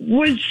 It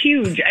was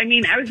huge. I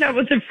mean, I was out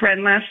with a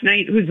friend last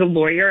night who's a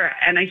lawyer,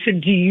 and I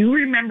said, do you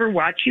remember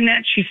watching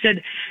that? She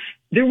said,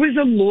 there was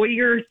a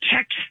lawyer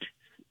text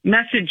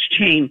message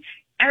chain.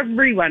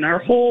 Everyone, our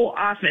whole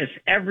office,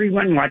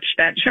 everyone watched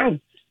that show.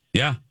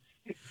 Yeah.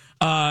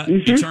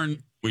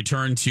 We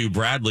turn to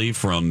Bradley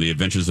from The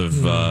Adventures of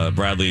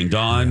Bradley and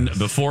Dawn. Yes.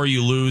 Before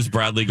you lose,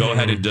 Bradley, go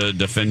ahead and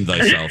defend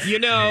thyself. You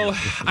know,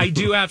 I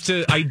do have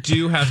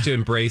to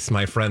embrace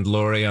my friend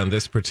Lori on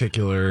this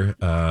particular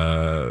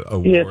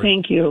award. Yeah,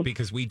 thank you.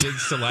 Because we did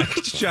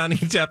select Johnny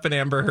Depp and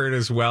Amber Heard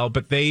as well,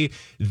 but they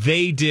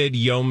did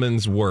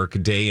yeoman's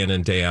work day in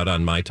and day out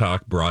on My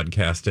Talk,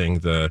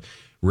 broadcasting the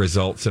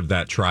results of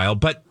that trial.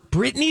 But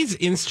Britney's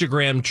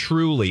Instagram,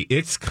 truly,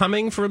 it's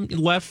coming from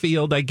left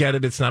field. I get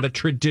it. It's not a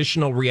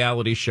traditional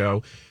reality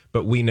show,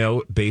 but we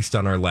know, based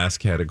on our last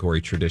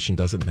category, tradition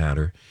doesn't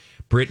matter.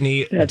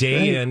 Britney,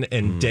 day in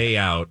and day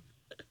out,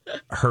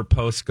 her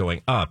posts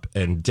going up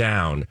and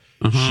down.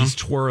 She's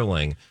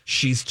twirling.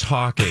 She's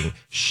talking.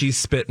 She's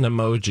spitting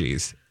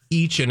emojis.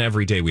 Each and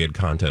every day we had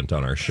content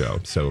on our show.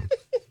 So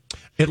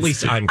at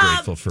least I'm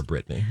grateful for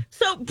Britney.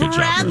 So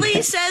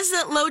Bradley says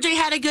that Loj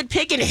had a good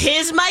pick and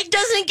his mic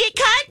doesn't get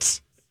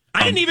cut?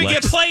 I didn't even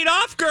get played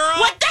off, girl.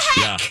 What the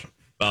heck?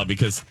 Yeah,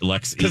 because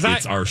Lex,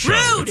 it's our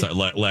show.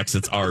 Lex,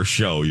 it's our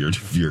show.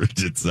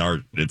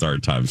 It's our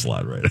time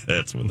slot, right?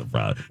 That's what the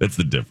problem. That's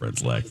the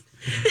difference, Lex. Is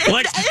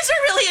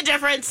there really a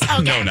difference?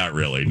 Okay. No, not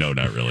really.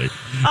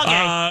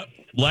 Okay.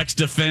 Lex,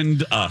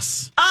 defend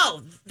us.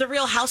 Oh, the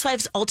Real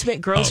Housewives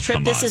Ultimate Girls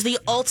Trip. This is the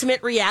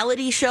ultimate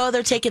reality show.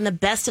 They're taking the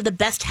best of the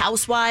best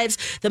housewives,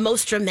 the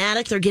most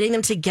dramatic. They're getting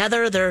them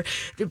together. They're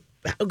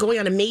going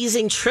on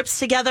amazing trips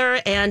together.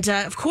 And,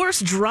 of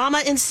course,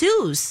 drama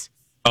ensues.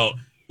 Oh,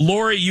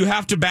 Lori, you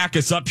have to back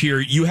us up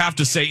here. You have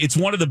to say it's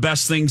one of the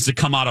best things to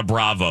come out of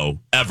Bravo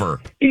ever.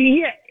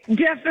 Yeah,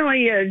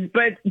 definitely is.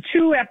 But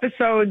 2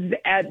 episodes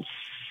at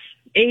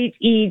 8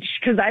 each,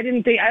 because I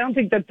don't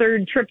think the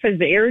third trip has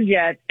aired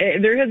yet.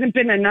 There hasn't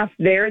been enough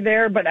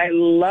there, but I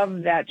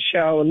love that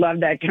show, love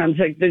that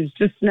concept. There's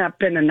just not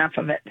been enough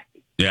of it.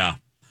 Yeah.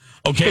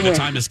 Okay, the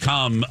time has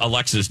come.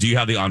 Alexis, do you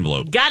have the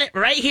envelope? Got it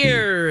right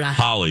here.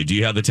 Holly, do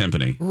you have the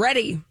timpani?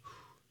 Ready.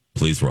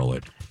 Please roll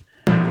it.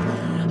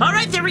 All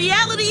right, the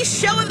reality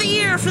show of the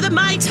year for the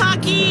My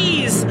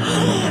Talkies.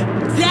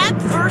 Depp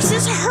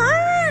versus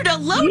Heard.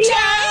 Loj.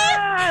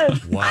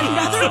 Yes! Wow.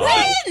 Another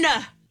win.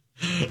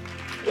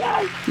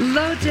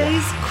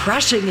 Loj's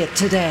crushing it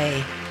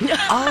today.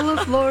 All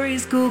of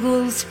Lori's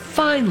Googles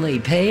finally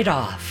paid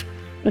off.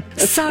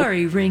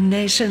 Sorry, Ring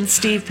Nation,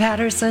 Steve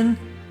Patterson.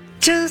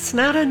 Just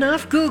not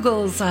enough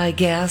Googles, I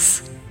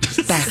guess.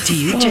 Back to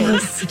you,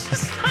 Jace.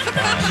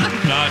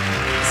 Not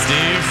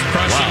Steve.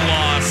 Crushing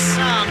loss.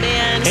 Oh,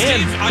 man.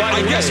 Steve,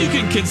 I guess you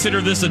can consider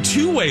this a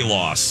two-way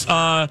loss.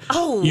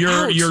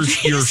 Your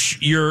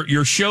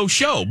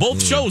show.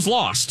 Both shows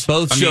lost.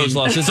 Both shows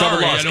lost. It's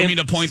sorry, double loss. I don't mean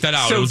to point that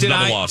out. So it was a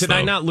double loss. Did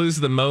I not lose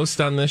the most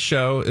on this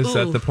show? Is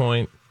that the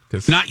point?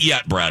 Not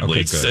yet,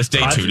 Bradley. Okay, stay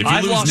tuned. If you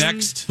I've lose lost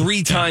next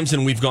 3 times,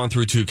 and we've gone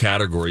through 2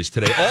 categories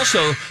today.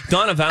 Also,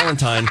 Donna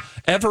Valentine,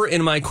 ever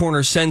in my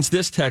corner, sends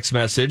this text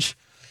message.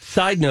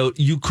 Side note,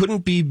 you couldn't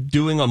be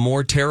doing a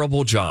more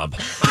terrible job.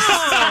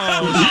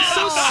 Oh,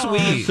 so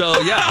sweet.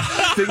 So, yeah,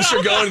 things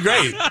are going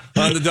great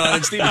on the Donna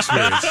and Steve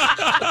experience.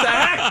 What the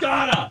heck,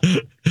 Donna?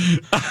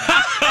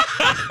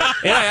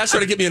 And I asked her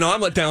to get me an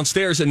omelet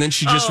downstairs, and then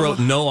she just wrote,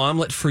 no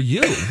omelet for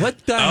you. What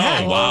the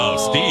heck? Oh, wow,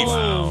 Steve.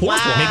 Wow.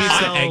 Maybe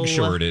it's an egg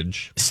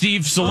shortage.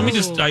 Steve, so let me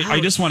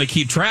I just want to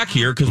keep track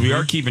here, because we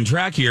are keeping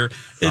track here.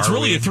 It's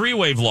really a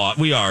 3-way loss.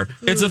 We are.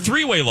 It's a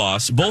 3-way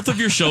loss. Both of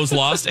your shows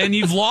lost, and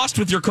you've lost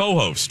with your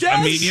co-host. Yes.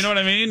 I mean, you know what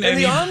I mean? And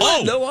the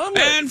omelet, no omelet.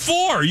 And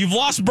 4. You've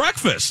lost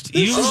breakfast.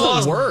 You've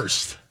lost the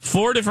worst.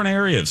 4 different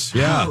areas.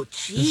 Yeah. Oh,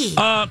 gee.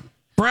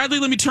 Bradley,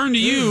 let me turn to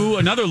you,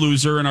 another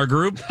loser in our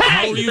group.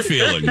 How are you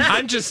feeling?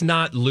 I'm just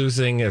not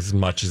losing as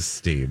much as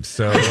Steve,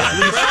 so at least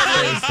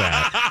there's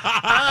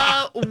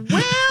that.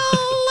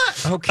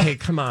 Well... Okay,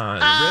 come on.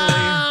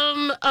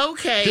 Really?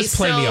 Okay, just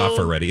play me off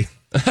already.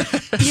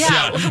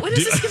 Yeah. When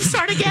does this game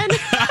start again?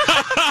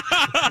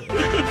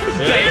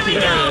 There we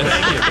go.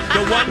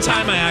 The one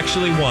time I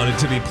actually wanted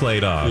to be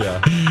played off.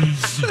 Yeah.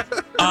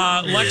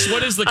 Lex,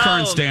 what is the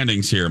current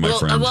standings here, my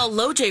friend? Well,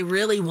 Loj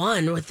really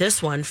won with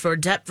this one for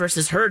Depp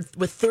versus Heard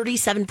with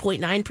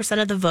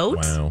 37.9% of the vote.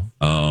 Wow.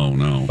 Oh,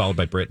 no. Followed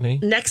by Britney?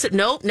 Next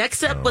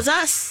up was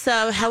us,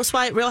 Real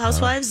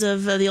Housewives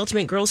of the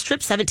Ultimate Girls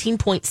Trip,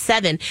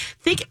 17.7%.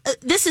 Think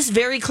this is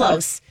very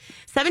close.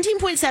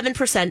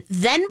 17.7%.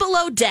 Then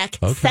below deck,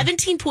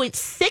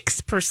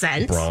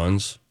 17.6%.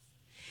 Bronze.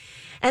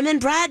 And then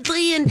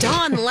Bradley and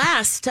Dawn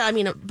last,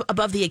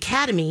 above the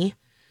Academy,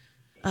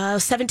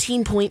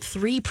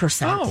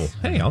 17.3%. Oh,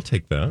 hey, I'll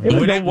take that. It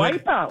was a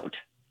wipeout.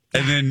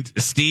 And then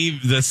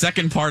Steve, the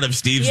second part of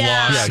Steve's loss.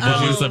 Yeah,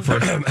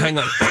 hang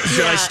on.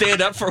 Should I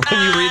stand up for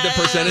when you read the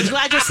percentage?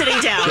 Glad you're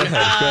sitting down. Go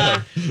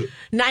ahead.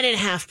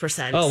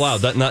 9.5%. Oh, wow.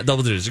 Not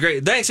double digits.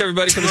 Great. Thanks,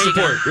 everybody, for the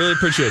support. Really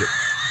appreciate it.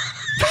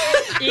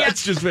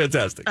 That's just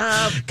fantastic.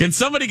 Can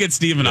somebody get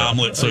Steve an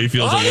omelet so he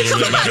feels a little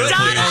bit better?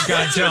 Oh,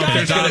 God, don't.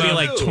 There's going to be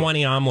like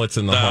 20 omelets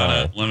in the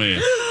hall. Let me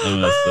see.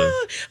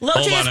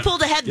 Loje has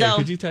pulled ahead, though.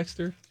 Could you text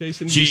her,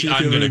 Jason?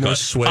 I'm going to go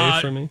sway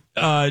for me.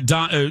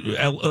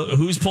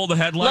 Who's pulled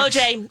ahead, Lex?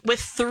 Loje with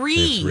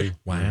three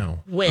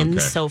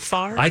wins so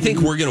far. I think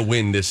we're going to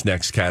win this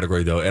next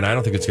category, though, and I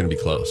don't think it's going to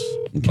be close.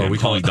 Okay, I'm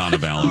calling Donna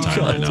Valentine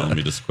right now. Let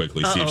me just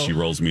quickly see if she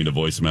rolls me into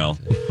voicemail.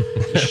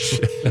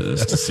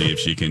 Just to see if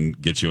she can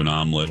get you an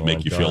omelet,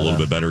 make you feel a little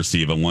bit better.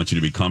 Steve, I want you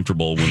to be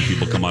comfortable when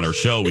people come on our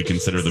show. We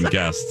consider them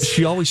guests.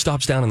 She always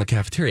stops down in the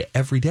cafeteria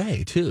every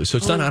day, too, so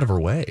it's not out of her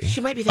way. She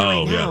might be there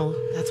right now.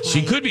 That's why.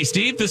 She could be.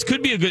 Steve, this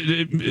could be a good...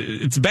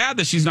 It's bad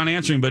that she's not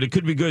answering, but it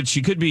could be good.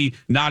 She could be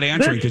not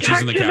answering because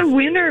she's in the cafeteria. the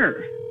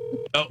winner.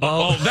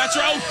 Oh, that's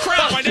right. Oh,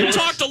 crap. I didn't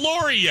talk to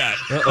Lori yet.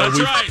 That's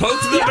right.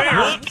 Poked the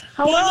bear.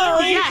 Hello.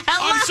 Lori, Yeah,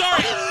 hello. I'm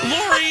sorry.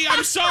 Lori,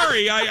 I'm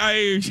sorry.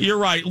 You're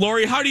right.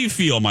 Lori, how do you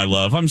feel, my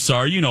love? I'm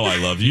sorry. You know I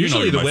love you.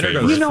 Usually you know the winner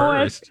favorite. goes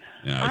What?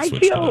 Yeah, I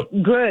feel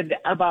good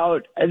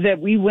about that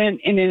we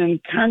went in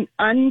an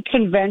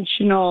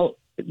unconventional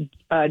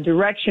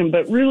direction,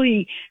 but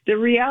really the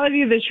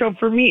reality of the show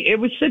for me, it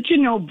was such a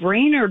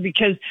no-brainer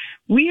because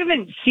we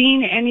haven't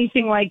seen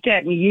anything like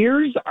that in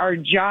years. Our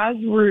jaws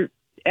were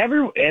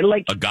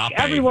Agape,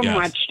 everyone yes.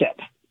 watched it.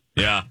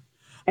 Yeah.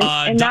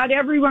 And not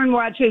everyone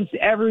watches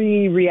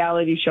every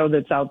reality show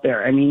that's out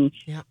there. I mean,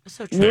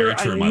 so true. we're Very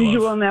true, my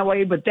unusual love. in that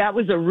way, but that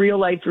was a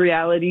real-life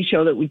reality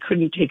show that we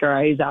couldn't take our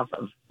eyes off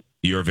of.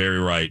 You're very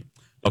right.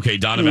 Okay,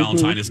 Donna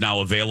Valentine is now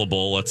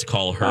available. Let's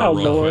call her. Oh,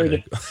 real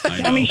Lord.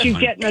 quick. I mean, she's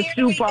getting a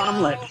soup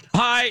omelet.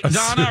 Hi,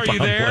 Donna, are you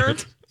there?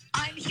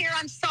 I'm here.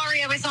 I'm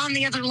sorry. I was on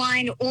the other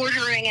line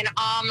ordering an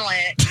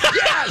omelet.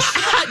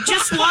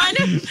 Just one?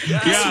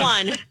 Just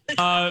one.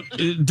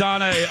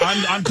 Donna,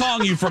 I'm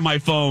calling you from my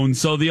phone,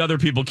 so the other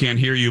people can't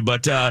hear you.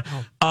 But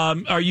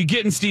are you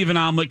getting Steve an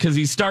omelet? Because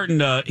he's starting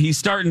to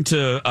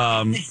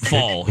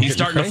fall. He's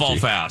starting to fall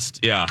fast.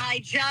 Yeah.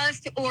 I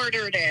just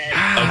ordered it.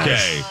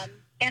 Okay.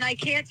 And I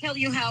can't tell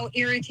you how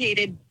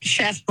irritated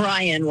Chef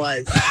Brian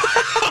was.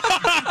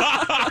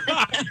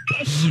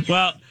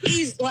 Well,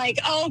 he's like,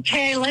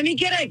 okay, let me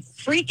get a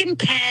freaking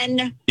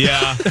pen.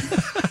 Yeah.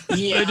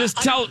 Yeah. Just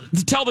tell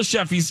the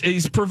chef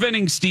he's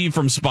preventing Steve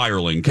from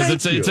spiraling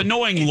because it's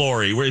annoying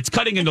Lori. Where it's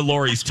cutting into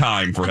Lori's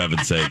time, for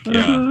heaven's sake.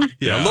 Yeah.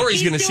 Yeah,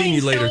 Lori's going to see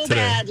you later today.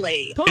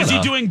 Badly. Is he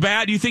doing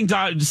bad? Do you think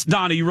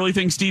Donna? You really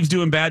think Steve's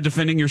doing bad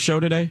defending your show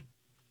today?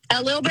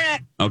 A little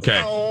bit.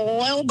 Okay. A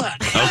little bit.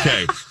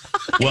 Okay.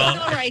 Well,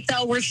 it's all right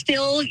though. We're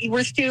still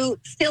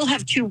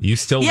have two. You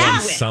still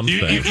won something.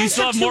 You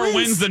still have more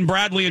wins than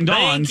Bradley and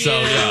Dawn. So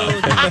yeah,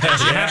 you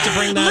have to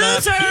bring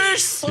that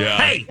Losers. up. Yeah.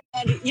 Hey.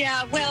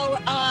 Yeah. Well.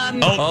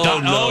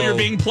 Oh, you're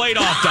being played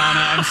off, Donna.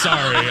 I'm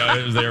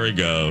sorry. There we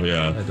go.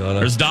 Yeah.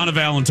 There's Donna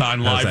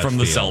Valentine live from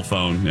the cell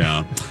phone.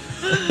 Yeah.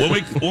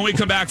 When we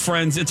come back,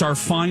 friends, it's our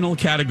final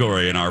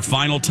category and our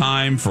final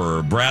time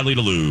for Bradley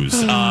to lose.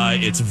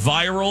 It's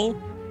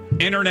viral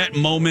internet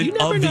moment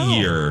of the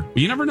year.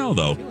 You never know,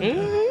 though.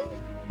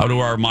 How do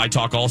our My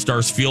Talk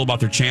All-Stars feel about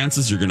their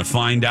chances? You're going to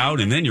find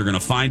out, and then you're going to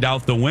find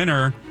out the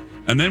winner.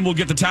 And then we'll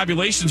get the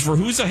tabulations for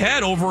who's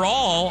ahead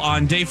overall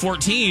on day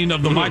 14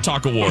 of the My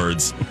Talk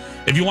Awards.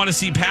 If you want to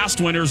see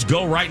past winners,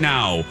 go right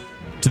now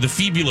to the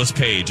Fabulous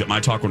page at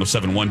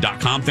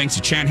mytalk1071.com. Thanks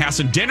to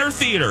Chanhassen Dinner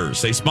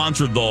Theaters. They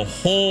sponsored the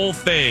whole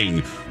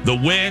thing. The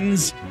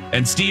wins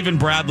and Steve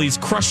Bradley's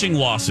crushing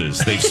losses.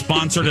 They've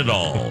sponsored it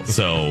all.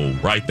 So,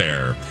 right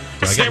there.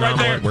 Do I Stay get right an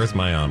there. omelet? Where's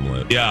my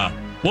omelet? Yeah.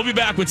 We'll be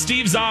back with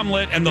Steve's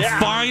omelet and the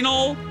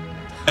final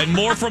and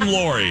more from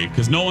Lori,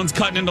 because no one's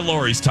cutting into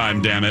Lori's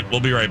time, damn it. We'll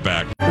be right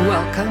back.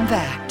 Welcome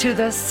back to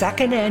the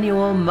second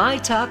annual My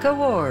Talk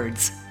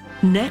Awards.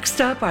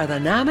 Next up are the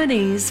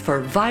nominees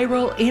for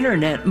Viral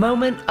Internet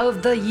Moment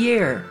of the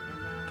Year.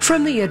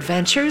 From the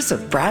adventures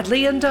of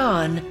Bradley and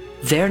Dawn,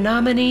 their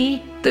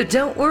nominee, the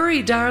Don't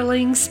Worry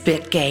Darling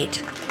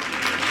Spitgate.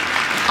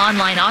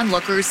 Online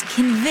onlookers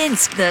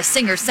convinced the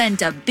singer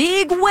sent a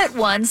big wet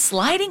one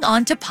sliding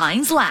onto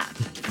Pine's lap.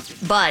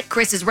 But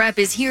Chris's rep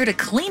is here to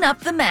clean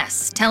up the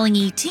mess, telling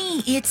ET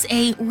it's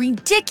a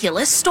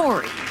ridiculous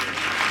story.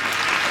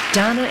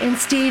 Donna and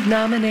Steve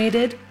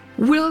nominated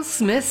Will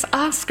Smith's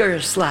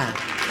Oscar slap.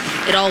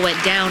 It all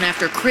went down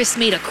after Chris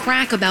made a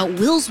crack about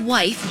Will's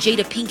wife,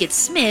 Jada Pinkett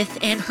Smith,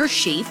 and her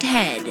shaved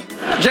head.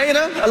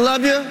 Jada, I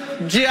love you.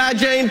 G.I.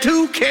 Jane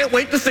 2, can't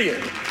wait to see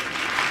it.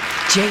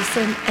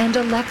 Jason and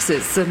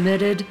Alexis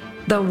submitted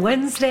the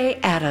Wednesday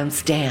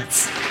Addams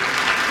Dance.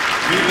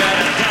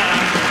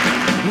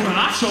 When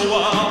I show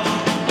up,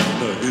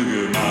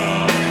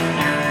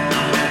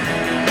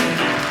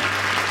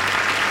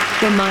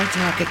 The My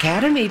Talk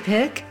Academy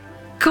pick,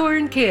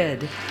 Corn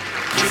Kid.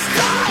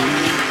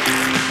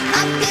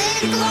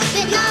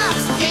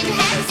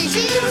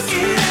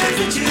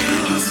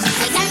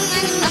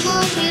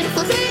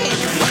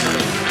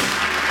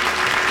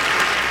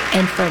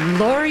 And from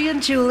Lori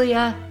and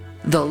Julia,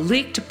 the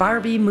leaked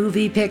Barbie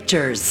movie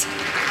pictures.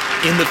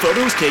 In the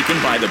photos taken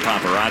by the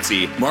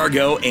paparazzi,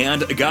 Margot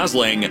and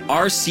Gosling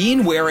are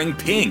seen wearing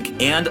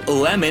pink and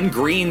lemon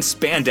green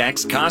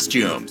spandex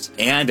costumes.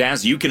 And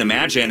as you can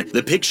imagine,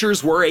 the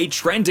pictures were a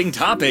trending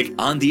topic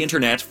on the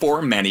internet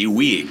for many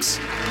weeks.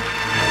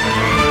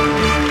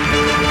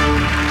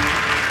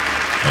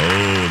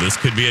 Oh, this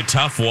could be a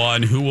tough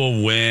one. Who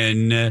will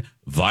win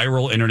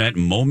viral internet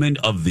moment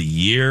of the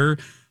year?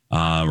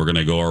 We're going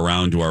to go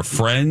around to our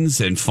friends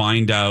and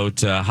find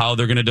out how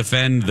they're going to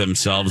defend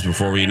themselves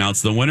before we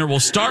announce the winner. We'll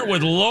start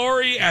with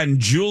Lori and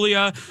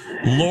Julia.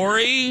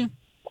 Lori,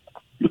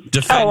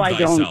 defend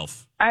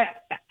thyself.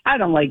 I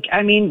don't like.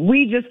 I mean,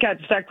 we just got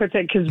stuck with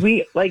it because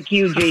we, like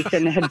you,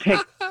 Jason, had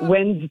picked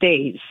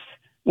Wednesdays.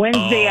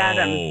 Wednesday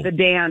Addams, the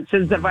dance,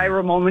 is the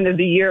viral moment of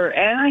the year,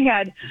 and I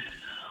had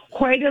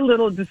quite a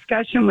little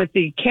discussion with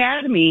the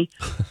Academy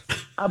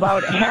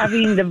about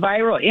having the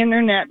viral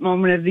internet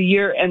moment of the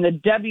year and the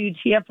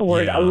WTF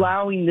award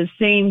allowing the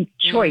same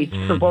choice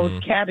for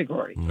both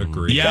categories.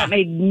 Agreed. That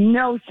made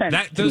no sense.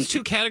 Those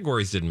two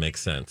categories didn't make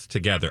sense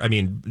together. I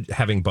mean,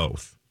 having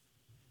both.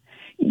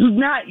 You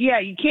can't.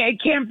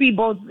 It can't be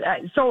both.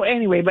 So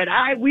anyway, but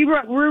we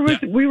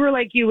were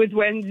like you with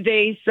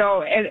Wednesday.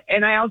 So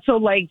and I also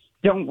liked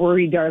Don't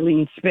Worry,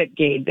 Darling,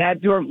 Spitgate.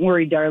 That Don't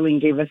Worry, Darling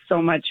gave us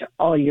so much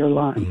all year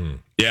long.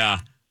 Yeah.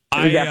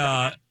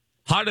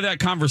 How did that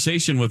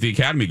conversation with the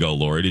Academy go,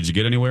 Lori? Did you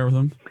get anywhere with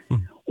them?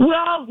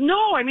 Well,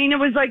 no. I mean, it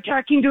was like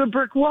talking to a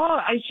brick wall.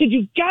 I said,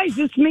 you guys,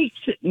 this makes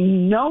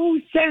no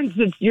sense.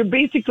 You're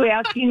basically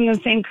asking the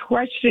same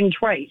question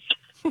twice.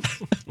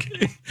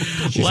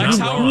 She's not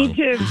wrong. Need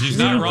to She's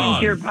not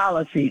wrong. Your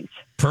policies.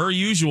 Per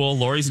usual,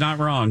 Lori's not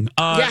wrong.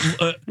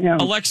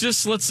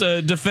 Alexis, let's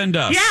defend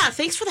us. Yeah,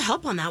 thanks for the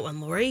help on that one,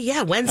 Lori.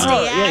 Yeah,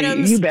 Wednesday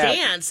Addams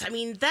dance. I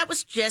mean, that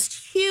was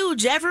just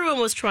huge. Everyone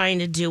was trying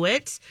to do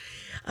it.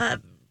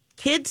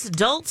 Kids,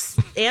 adults,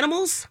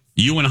 animals.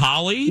 You and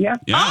Holly? Yeah.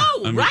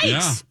 Oh, right.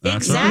 Yeah,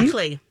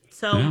 exactly. Right.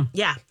 So,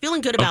 feeling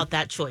good about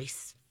that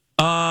choice.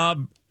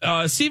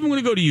 Steve, I'm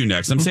going to go to you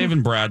next. I'm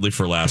saving Bradley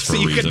for last for a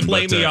reason. So you can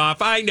play me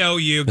off. I know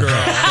you, girl.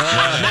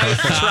 Nice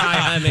try,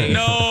 honey.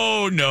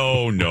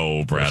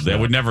 No, Bradley. I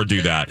would never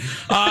do that.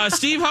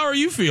 Steve, how are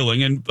you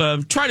feeling? And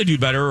try to do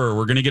better, or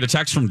we're going to get a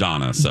text from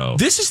Donna. So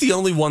this is the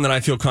only one that I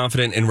feel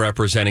confident in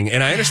representing.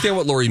 And I understand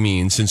what Lori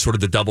means in sort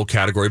of the double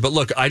category. But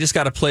look, I just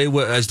got to play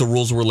as the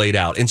rules were laid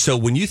out. And so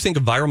when you think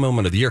of viral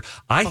moment of the year,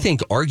 I think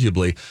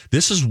arguably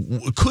this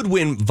could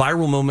win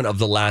viral moment of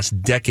the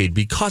last decade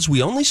because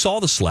we only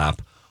saw the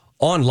slap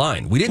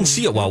online. We didn't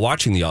see it while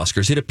watching the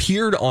Oscars. It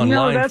appeared online.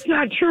 No, that's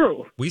not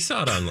true. We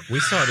saw it in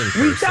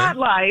person. We saw it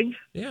live.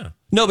 Yeah.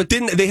 No, but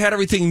didn't they had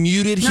everything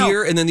muted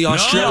here, and then the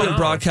Australian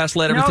broadcast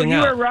let everything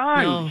out? No, you were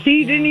wrong. See,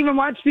 you didn't even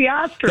watch the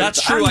Oscars.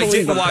 That's true. I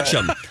didn't watch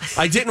them.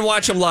 I didn't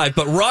watch them live,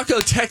 but Rocco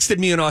texted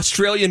me an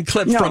Australian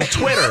clip from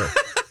Twitter.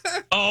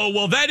 Oh,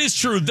 well, that is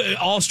true.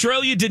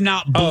 Australia did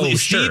not bleep.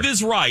 Steve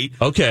is right.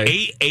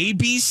 Okay.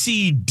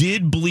 ABC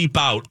did bleep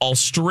out.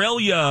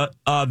 Australia,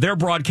 their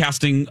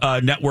broadcasting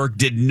network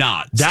did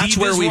not. That's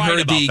Steve where we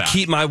heard the that.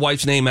 keep my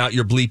wife's name out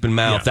your bleeping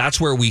mouth. Yeah.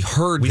 That's where we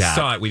heard that. We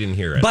saw it. We didn't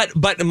hear it.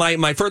 But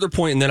my further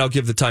point, and then I'll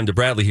give the time to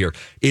Bradley here,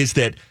 is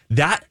that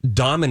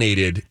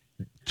dominated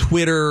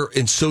Twitter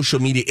and social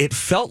media. It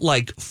felt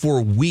like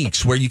for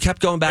weeks where you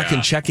kept going back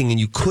and checking and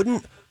you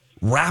couldn't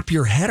wrap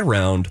your head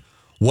around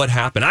what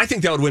happened. I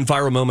think that would win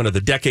viral moment of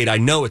the decade. I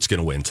know it's going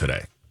to win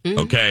today.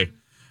 Okay.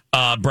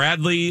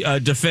 Bradley,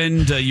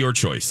 defend your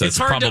choice. That's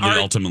probably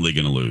ultimately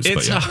going to lose.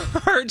 It's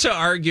hard to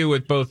argue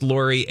with both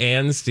Lori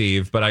and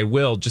Steve, but I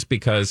will just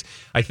because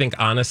I think,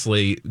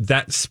 honestly,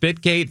 that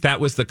Spitgate, that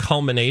was the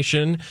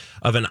culmination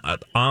of an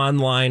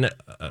online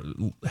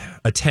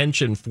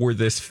attention for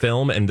this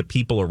film and the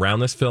people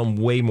around this film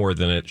way more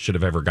than it should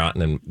have ever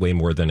gotten and way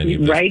more than any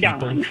of those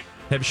people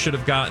should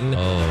have gotten. Oh,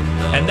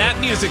 no. And that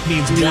music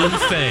means one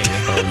thing.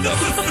 Oh,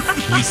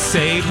 no. We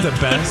saved the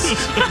best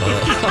for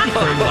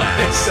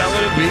last. Is that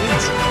what it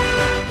means?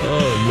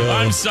 Oh, no.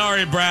 I'm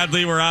sorry,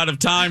 Bradley. We're out of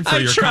time for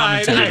your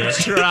I commentary.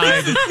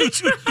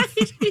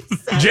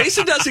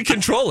 Jason doesn't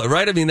control it,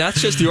 right? I mean,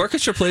 that's just the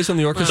orchestra plays when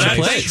the orchestra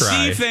plays.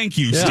 Steve, thank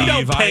you, Yeah. Steve. You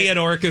don't pay an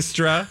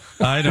orchestra.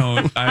 I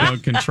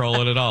don't control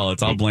it at all.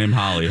 I'll blame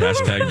Holly.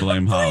 #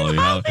 blame Holly.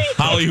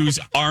 Holly, whose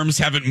arms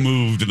haven't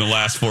moved in the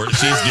last 4.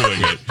 She's doing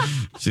it.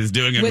 She's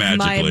doing it with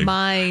magically.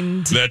 my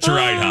mind. That's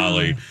right,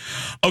 Holly.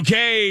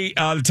 Okay,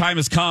 the time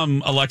has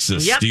come.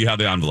 Alexis, do you have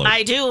the envelope?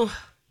 I do.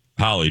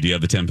 Holly, do you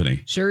have the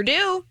timpani? Sure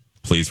do.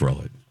 Please roll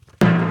it.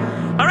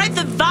 All right,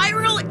 the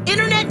viral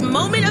internet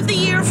moment of the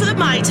year for the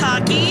My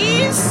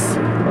Talkies.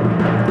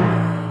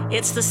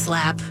 It's the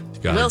slap.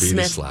 Will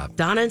Smith, slap.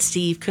 Donna and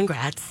Steve,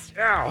 congrats.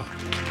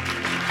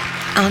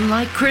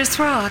 Unlike Chris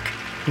Rock,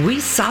 we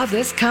saw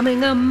this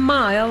coming a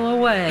mile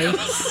away.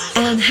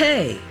 And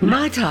hey,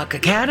 My Talk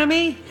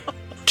Academy,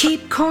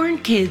 keep Corn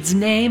Kid's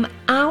name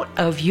out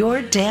of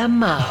your damn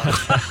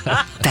mouth.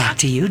 Back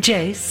to you,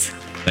 Jace.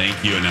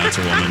 Thank you,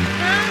 announcer woman.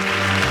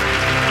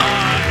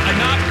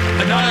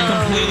 Not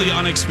a completely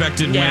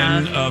unexpected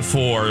win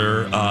for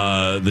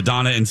the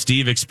Donna and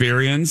Steve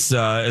experience.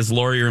 As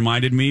Lori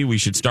reminded me, we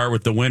should start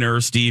with the winner.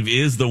 Steve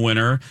is the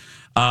winner.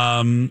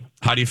 How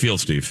do you feel,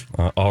 Steve?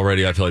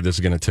 Already, I feel like this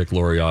is going to tick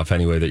Lori off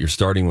anyway that you're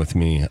starting with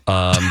me.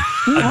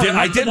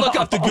 I did look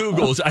up the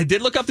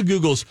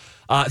Googles.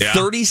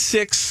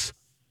 36.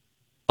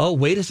 Oh,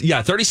 wait a second.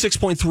 Yeah,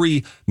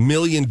 36.3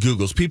 million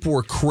Googles. People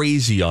were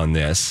crazy on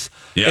this.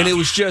 Yeah. And it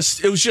was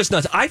just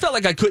nuts. I felt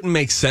like I couldn't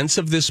make sense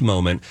of this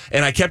moment.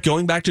 And I kept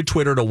going back to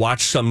Twitter to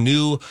watch some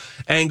new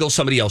angle,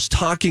 somebody else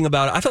talking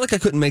about it. I felt like I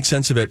couldn't make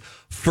sense of it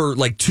for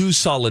like 2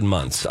 solid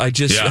months. I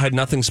just had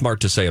nothing smart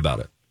to say about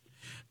it.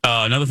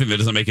 Another thing that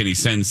doesn't make any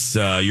sense,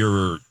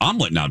 your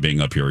omelet not being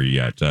up here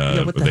yet.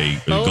 They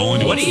going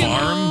to a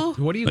farm?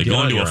 What are you They doing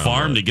going to a your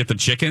farm omelet? to get the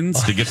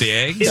chickens, to get the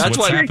eggs? It's What's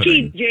tricky,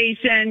 happening?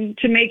 Jason,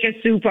 to make a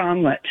soup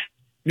omelet.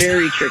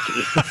 Very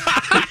tricky.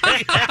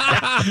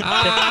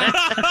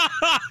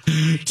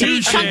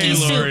 Touche,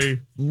 Lori.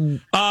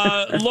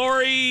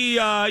 Lori,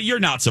 you're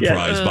not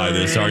surprised by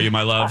this, are you,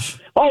 my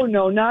love? Oh,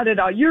 no, not at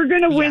all. You're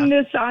going to win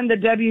this on the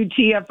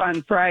WTF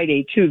on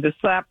Friday, too. The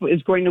Slap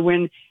is going to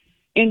win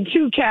in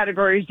 2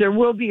 categories. There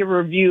will be a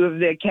review of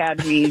the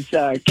Academy's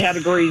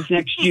categories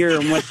next year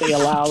and what they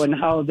allow and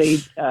how they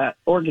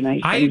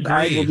organize things.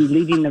 I will be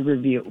leading the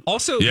review.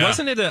 Also,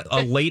 wasn't it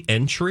a late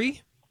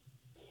entry?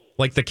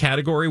 Like the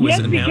category was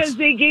announced? Because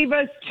they gave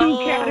us 2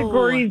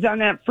 categories on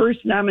that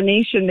first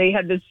nomination. They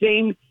had the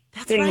same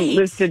thing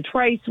listed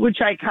twice,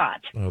 which I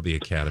caught. Oh, the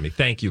Academy.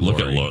 Thank you,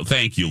 Lori.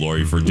 Thank you,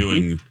 Lori, for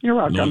doing You're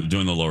welcome.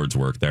 doing the Lord's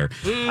work there.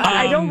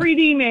 I don't read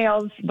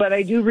emails, but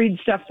I do read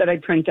stuff that I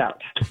print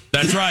out.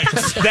 That's right.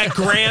 That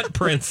Grant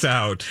prints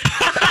out.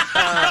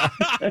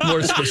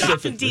 More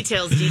specific.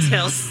 Details.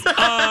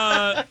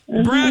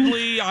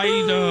 Bradley,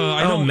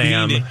 I don't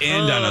mean to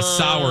end on a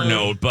sour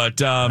note,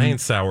 but I ain't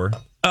sour.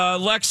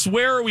 Lex,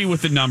 where are we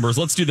with the numbers?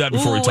 Let's do that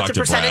before we talk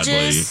to Bradley.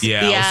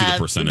 Yeah, let's do the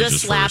percentages The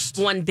Slap first.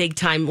 won big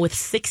time with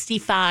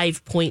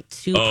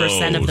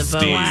 65.2% of the vote.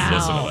 Steve,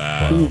 listen to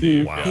that.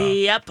 Wow.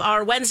 Yep.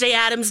 Our Wednesday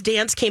Addams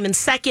dance came in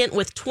second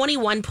with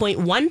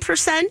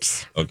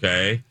 21.1%.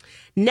 Okay.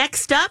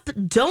 Next up,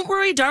 Don't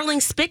Worry, Darling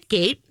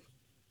Spitgate.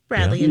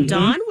 Bradley and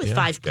Dawn with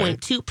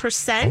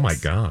 5.2%. Oh, my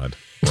God.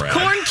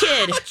 Corn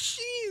Kid.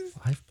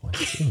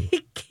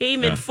 He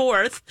came in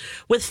fourth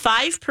with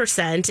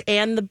 5%,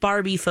 and the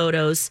Barbie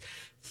photos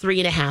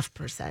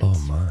 3.5%. Oh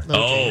my!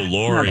 Oh,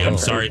 Lori, I'm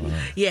sorry.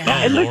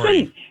 Yeah, and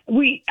Lori.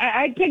 listen,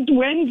 I picked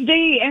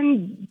Wednesday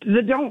and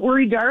the Don't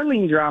Worry,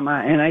 Darling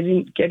drama, and I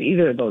didn't get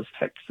either of those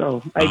picks,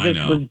 so I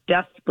just was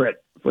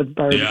desperate with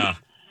Barbie. Yeah.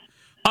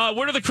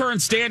 What are the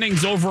current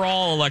standings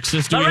overall,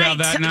 Alexis? Do All we right, have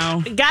that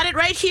now? Got it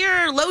right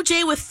here. Lo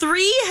J with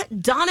 3,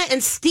 Donna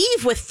and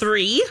Steve with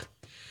 3.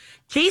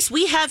 Chase,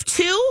 we have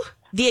 2.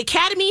 The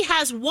Academy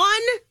has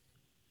 1.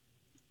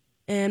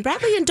 And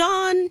Bradley and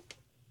Dawn.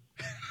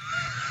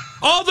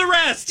 All the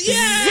rest.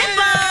 Yeah.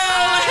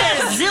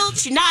 Zippo.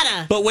 Zilch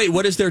nada. But wait,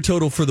 what is their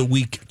total for the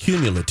week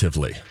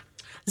cumulatively?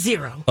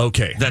 0.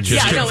 Okay. That's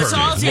just it's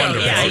all 0.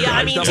 Wonderful. Yeah, Okay.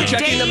 I mean, Double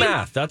checking the today,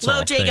 math. That's all.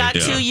 Lo J got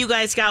 2. You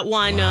guys got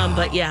 1.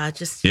 But yeah,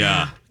 just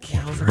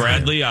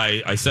Bradley,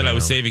 I said I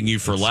was saving you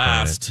for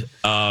last.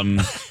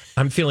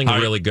 I'm feeling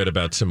really good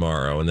about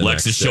tomorrow. And the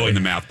Lex next is showing day. the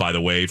math, by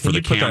the way, for Can the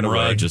you put that camera,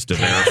 away? just to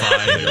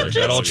verify.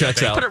 That all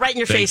checks out. Put it right in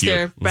your face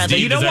there, Bradley.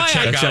 Steve, You know does that what?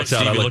 check That out? checks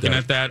out. Steve, I you like looking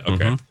that. at that?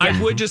 Okay.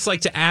 I would just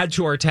like to add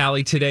to our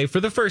tally today. For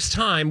the first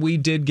time, we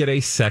did get a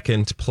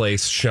second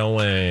place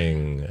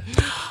showing.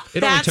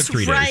 It only took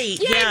 3 right.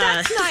 days.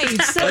 Yeah, that's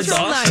nice. That's real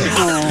awesome.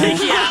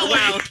 nice. Yeah,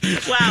 wow.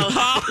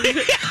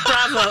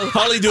 Bravo.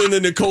 Holly doing the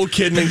Nicole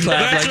Kidman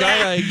clap. That's Like,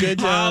 all right, good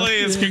job. Holly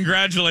is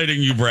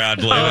congratulating you,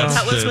 Bradley.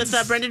 That was with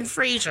Brendan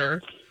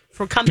Fraser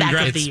for Comeback of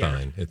the It's Year.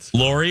 fine. It's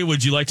Lori,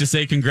 would you like to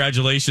say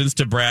congratulations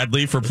to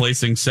Bradley for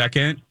placing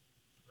second?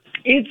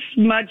 It's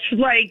much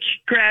like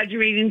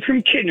graduating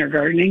from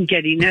kindergarten and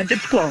getting a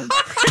diploma.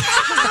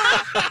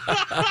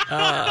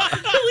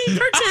 We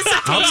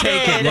participated. I'll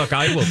take it. Look,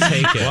 I will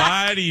take it.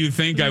 Why do you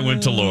think I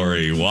went to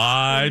Lori?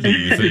 Why do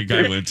you think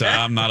I went to...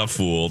 I'm not a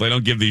fool. They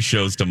don't give these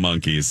shows to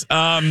monkeys.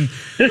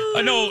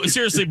 No,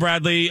 seriously,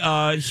 Bradley,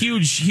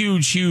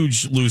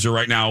 huge loser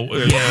right now.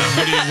 What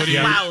do you,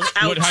 Wow,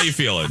 ouch. how you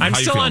feeling? I'm How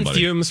you still feeling, on buddy?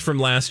 fumes from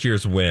last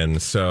year's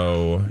win,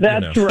 so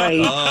That's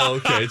right.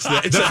 Oh, okay. It's the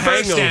a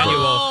first hangover.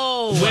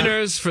 annual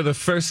winners for the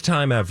first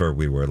time ever.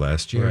 We were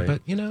last year, but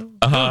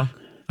I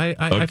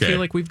Okay. feel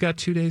like we've got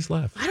 2 days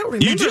left. I don't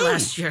remember do?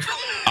 last year.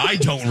 I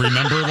don't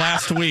remember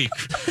last week.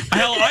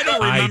 Hell, I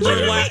don't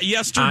remember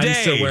yesterday. I'm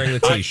still wearing the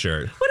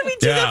T-shirt. What did we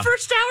do Yeah. the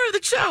first hour of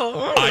the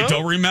show? I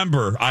don't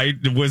remember.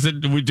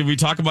 Did we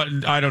talk about?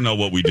 I don't know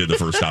what we did the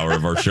first hour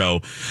of our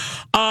show.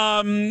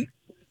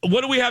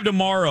 What do we have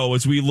tomorrow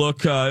as we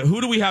look?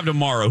 Who do we have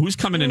tomorrow? Who's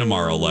coming in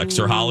tomorrow, Lex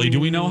or Holly? Do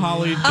we know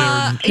Holly?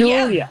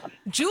 Julia.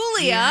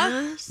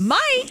 Julia,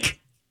 Mike,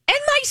 and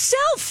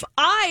myself.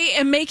 I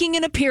am making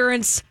an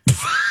appearance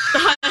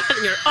On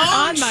your own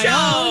on my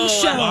own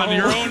show. On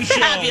your own show.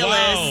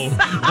 Fabulous.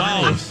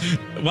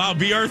 Wow.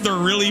 B. Arthur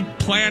really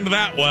planned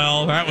that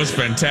well. That was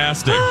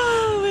fantastic.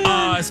 Oh,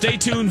 Stay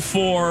tuned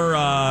for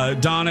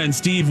Donna and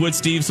Steve with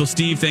Steve. So,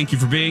 Steve, thank you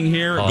for being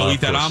here. Go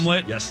eat that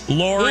omelet. Yes.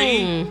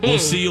 Lori, we'll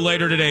see you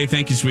later today.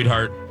 Thank you,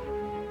 sweetheart.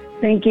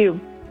 Thank you.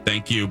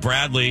 Thank you,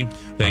 Bradley.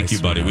 Thank you,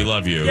 buddy. We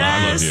love you.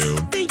 Yes. I love you.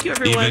 Thank you,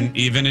 everyone.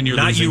 Even in your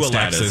Not losing you,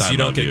 status, Alexis. I You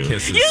don't love get you.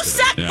 kisses. You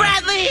suck, Yeah.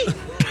 Bradley.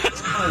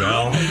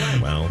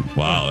 Well.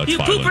 Wow, that's You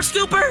violent.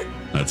 pooper scooper.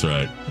 That's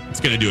right. It's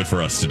going to do it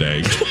for us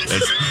today.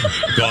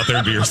 Go out there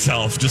and be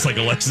yourself, just like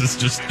Alexis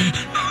just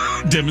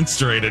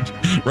demonstrated.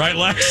 Right,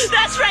 Lex?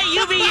 That's right.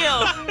 You be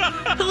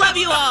you. Love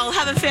you all.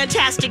 Have a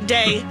fantastic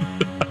day.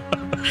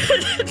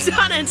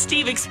 Donna and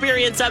Steve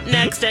Experience up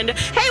next. And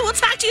hey, we'll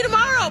talk to you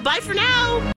tomorrow. Bye for now.